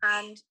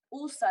 And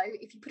also,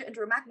 if you put it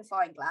under a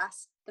magnifying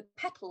glass, the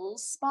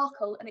petals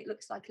sparkle and it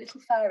looks like a little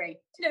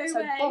fairy. No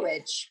so way.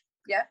 Borage,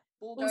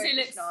 also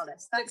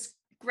looks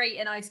great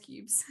in ice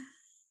cubes.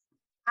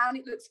 And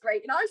it looks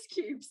great in ice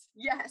cubes,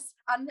 yes.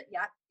 And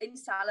in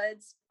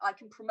salads. I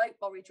can promote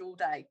borage all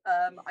day.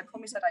 I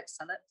promise I don't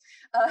sell it.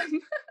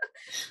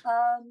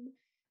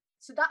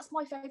 So that's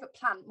my favourite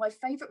plant. My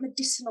favourite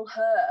medicinal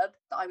herb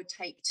that I would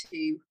take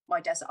to my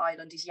desert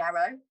island is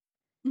yarrow,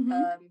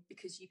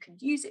 because you can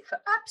use it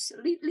for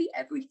absolutely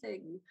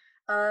everything.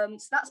 So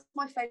that's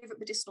my favourite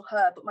medicinal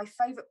herb. But my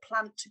favourite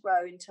plant to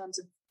grow in terms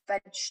of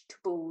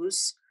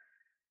vegetables,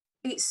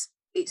 it's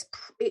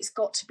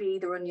got to be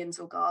either onions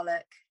or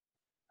garlic.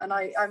 And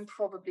I'm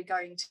probably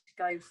going to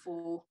go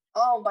for,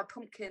 my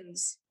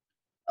pumpkins.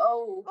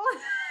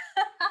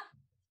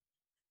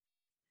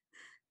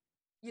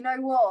 You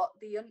know what?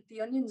 The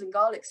onions and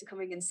garlics are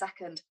coming in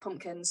second.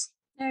 Pumpkins.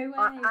 No way.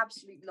 I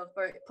absolutely love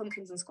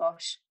pumpkins and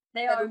squash.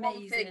 They're the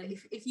amazing. One thing,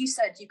 if you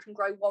said you can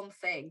grow one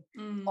thing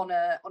on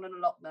an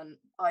allotment,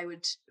 I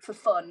would, for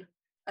fun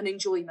and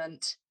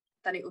enjoyment,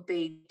 then it would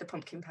be the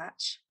pumpkin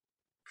patch,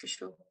 for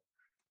sure.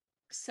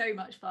 So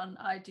much fun.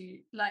 I do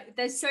like,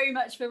 there's so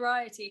much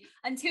variety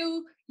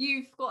until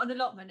you've got an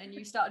allotment and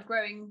you started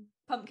growing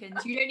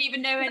pumpkins. You don't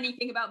even know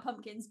anything about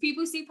pumpkins.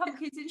 People see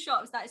pumpkins in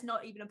shops, that is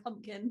not even a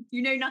pumpkin.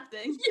 You know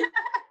nothing.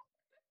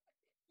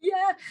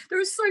 Yeah,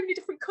 there are so many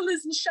different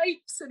colours and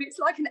shapes, and it's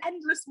like an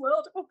endless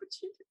world of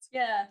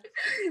opportunity.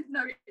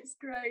 No, it's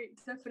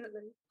great,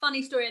 definitely.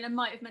 Funny story, and I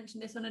might have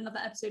mentioned this on another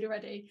episode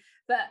already,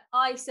 but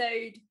I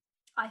sowed,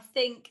 I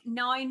think,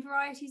 9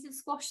 varieties of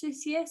squash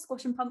this year,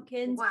 squash and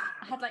pumpkins. Wow.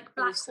 I had like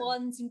black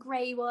ones and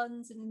grey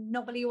ones and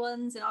knobbly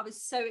ones, and I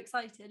was so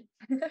excited.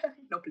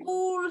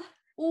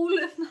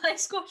 all of my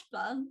squash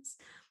plants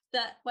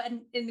that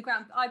went in the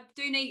ground, I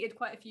donated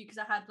quite a few because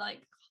I had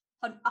like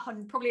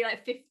probably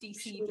like 50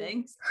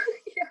 seedlings.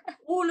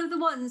 All of the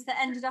ones that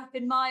ended up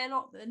in my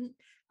allotment,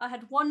 I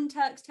had 1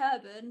 Turk's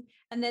turban,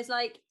 and there's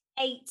like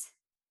 8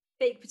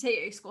 baked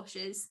potato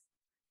squashes.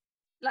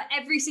 Like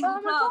every single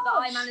plant that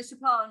I managed to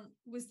plant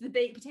was the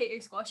baked potato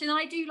squash, and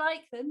I do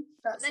like them.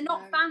 They're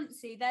not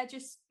fancy, they're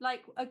just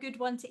like a good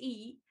one to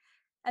eat,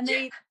 and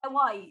they're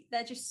white,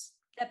 they're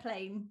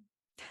plain.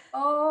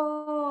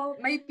 Oh,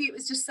 maybe it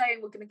was just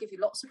saying, we're going to give you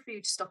lots of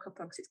food to stock up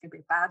on because it's going to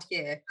be a bad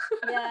year.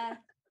 Yeah,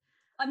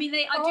 I mean,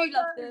 I do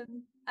love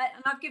them,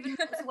 and I've given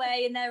lots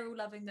away, and they're all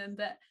loving them.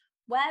 But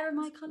where are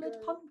my coloured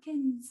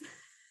pumpkins?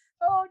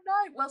 Oh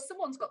no! Well,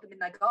 someone's got them in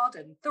their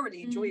garden,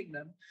 thoroughly enjoying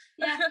them,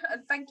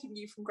 and thanking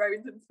you for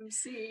growing them from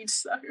seed.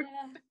 So I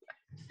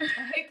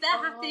hope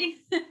they're happy.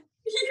 Yeah,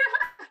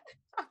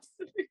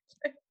 absolutely.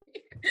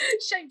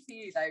 Shame for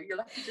you though. You'll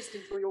have to just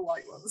enjoy your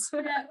white ones.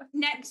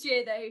 Next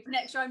year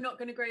I'm not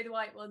going to grow the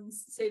white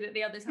ones so that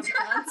the others have a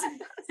chance.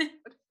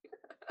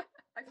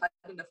 I've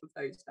had enough of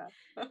those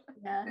now.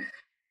 Yeah.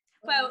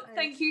 Well,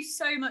 thank you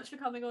so much for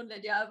coming on,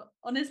 Lydia. I've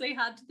honestly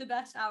had the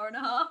best hour and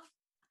a half.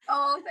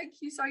 Oh,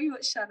 thank you so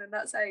much, Shannon.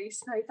 That's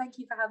ace. No, thank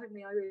you for having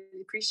me. I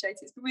really appreciate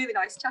it. It's been really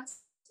nice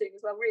chatting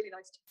as well. Really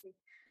nice chatting.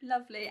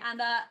 Lovely.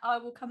 And I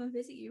will come and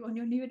visit you on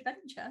your new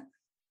adventure.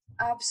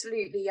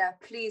 Absolutely, yeah.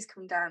 Please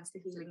come down to the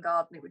Healing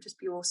Garden. It would just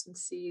be awesome to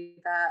see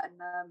you there.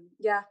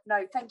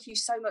 And thank you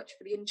so much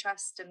for the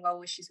interest and well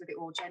wishes with it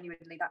all.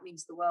 Genuinely, that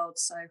means the world.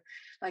 So,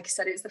 like I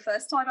said, it's the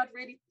first time I'd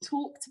really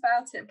talked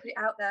about it and put it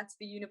out there to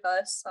the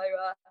universe. So,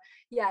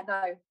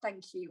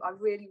 thank you. I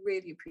really,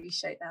 really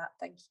appreciate that.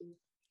 Thank you.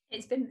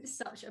 It's been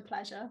such a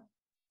pleasure.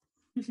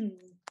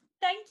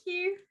 Thank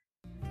you.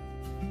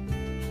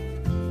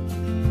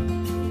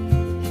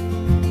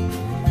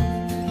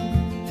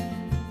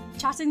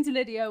 Chatting to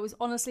Lydia was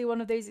honestly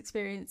one of those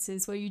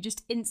experiences where you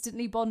just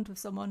instantly bond with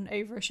someone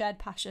over a shared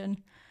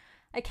passion.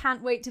 I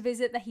can't wait to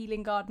visit the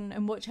healing garden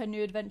and watch her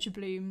new adventure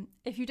bloom.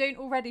 If you don't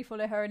already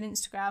follow her on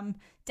Instagram,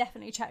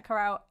 definitely check her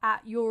out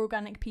at Your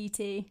Organic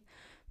PT,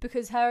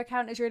 because her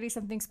account is really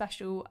something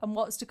special and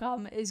what's to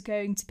come is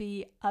going to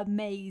be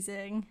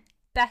amazing.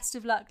 Best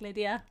of luck,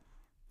 Lydia.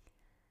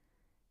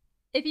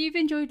 If you've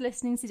enjoyed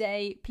listening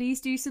today,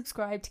 please do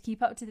subscribe to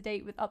keep up to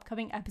date with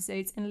upcoming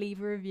episodes and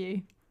leave a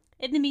review.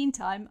 In the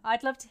meantime,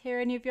 I'd love to hear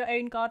any of your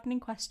own gardening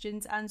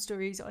questions and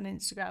stories on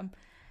Instagram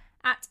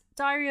at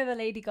Diary of a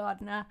Lady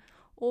Gardener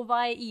or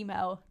via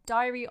email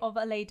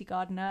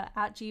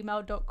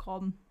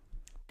diaryofaLadyGardener@gmail.com.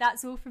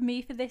 That's all from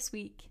me for this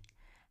week.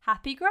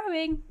 Happy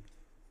growing!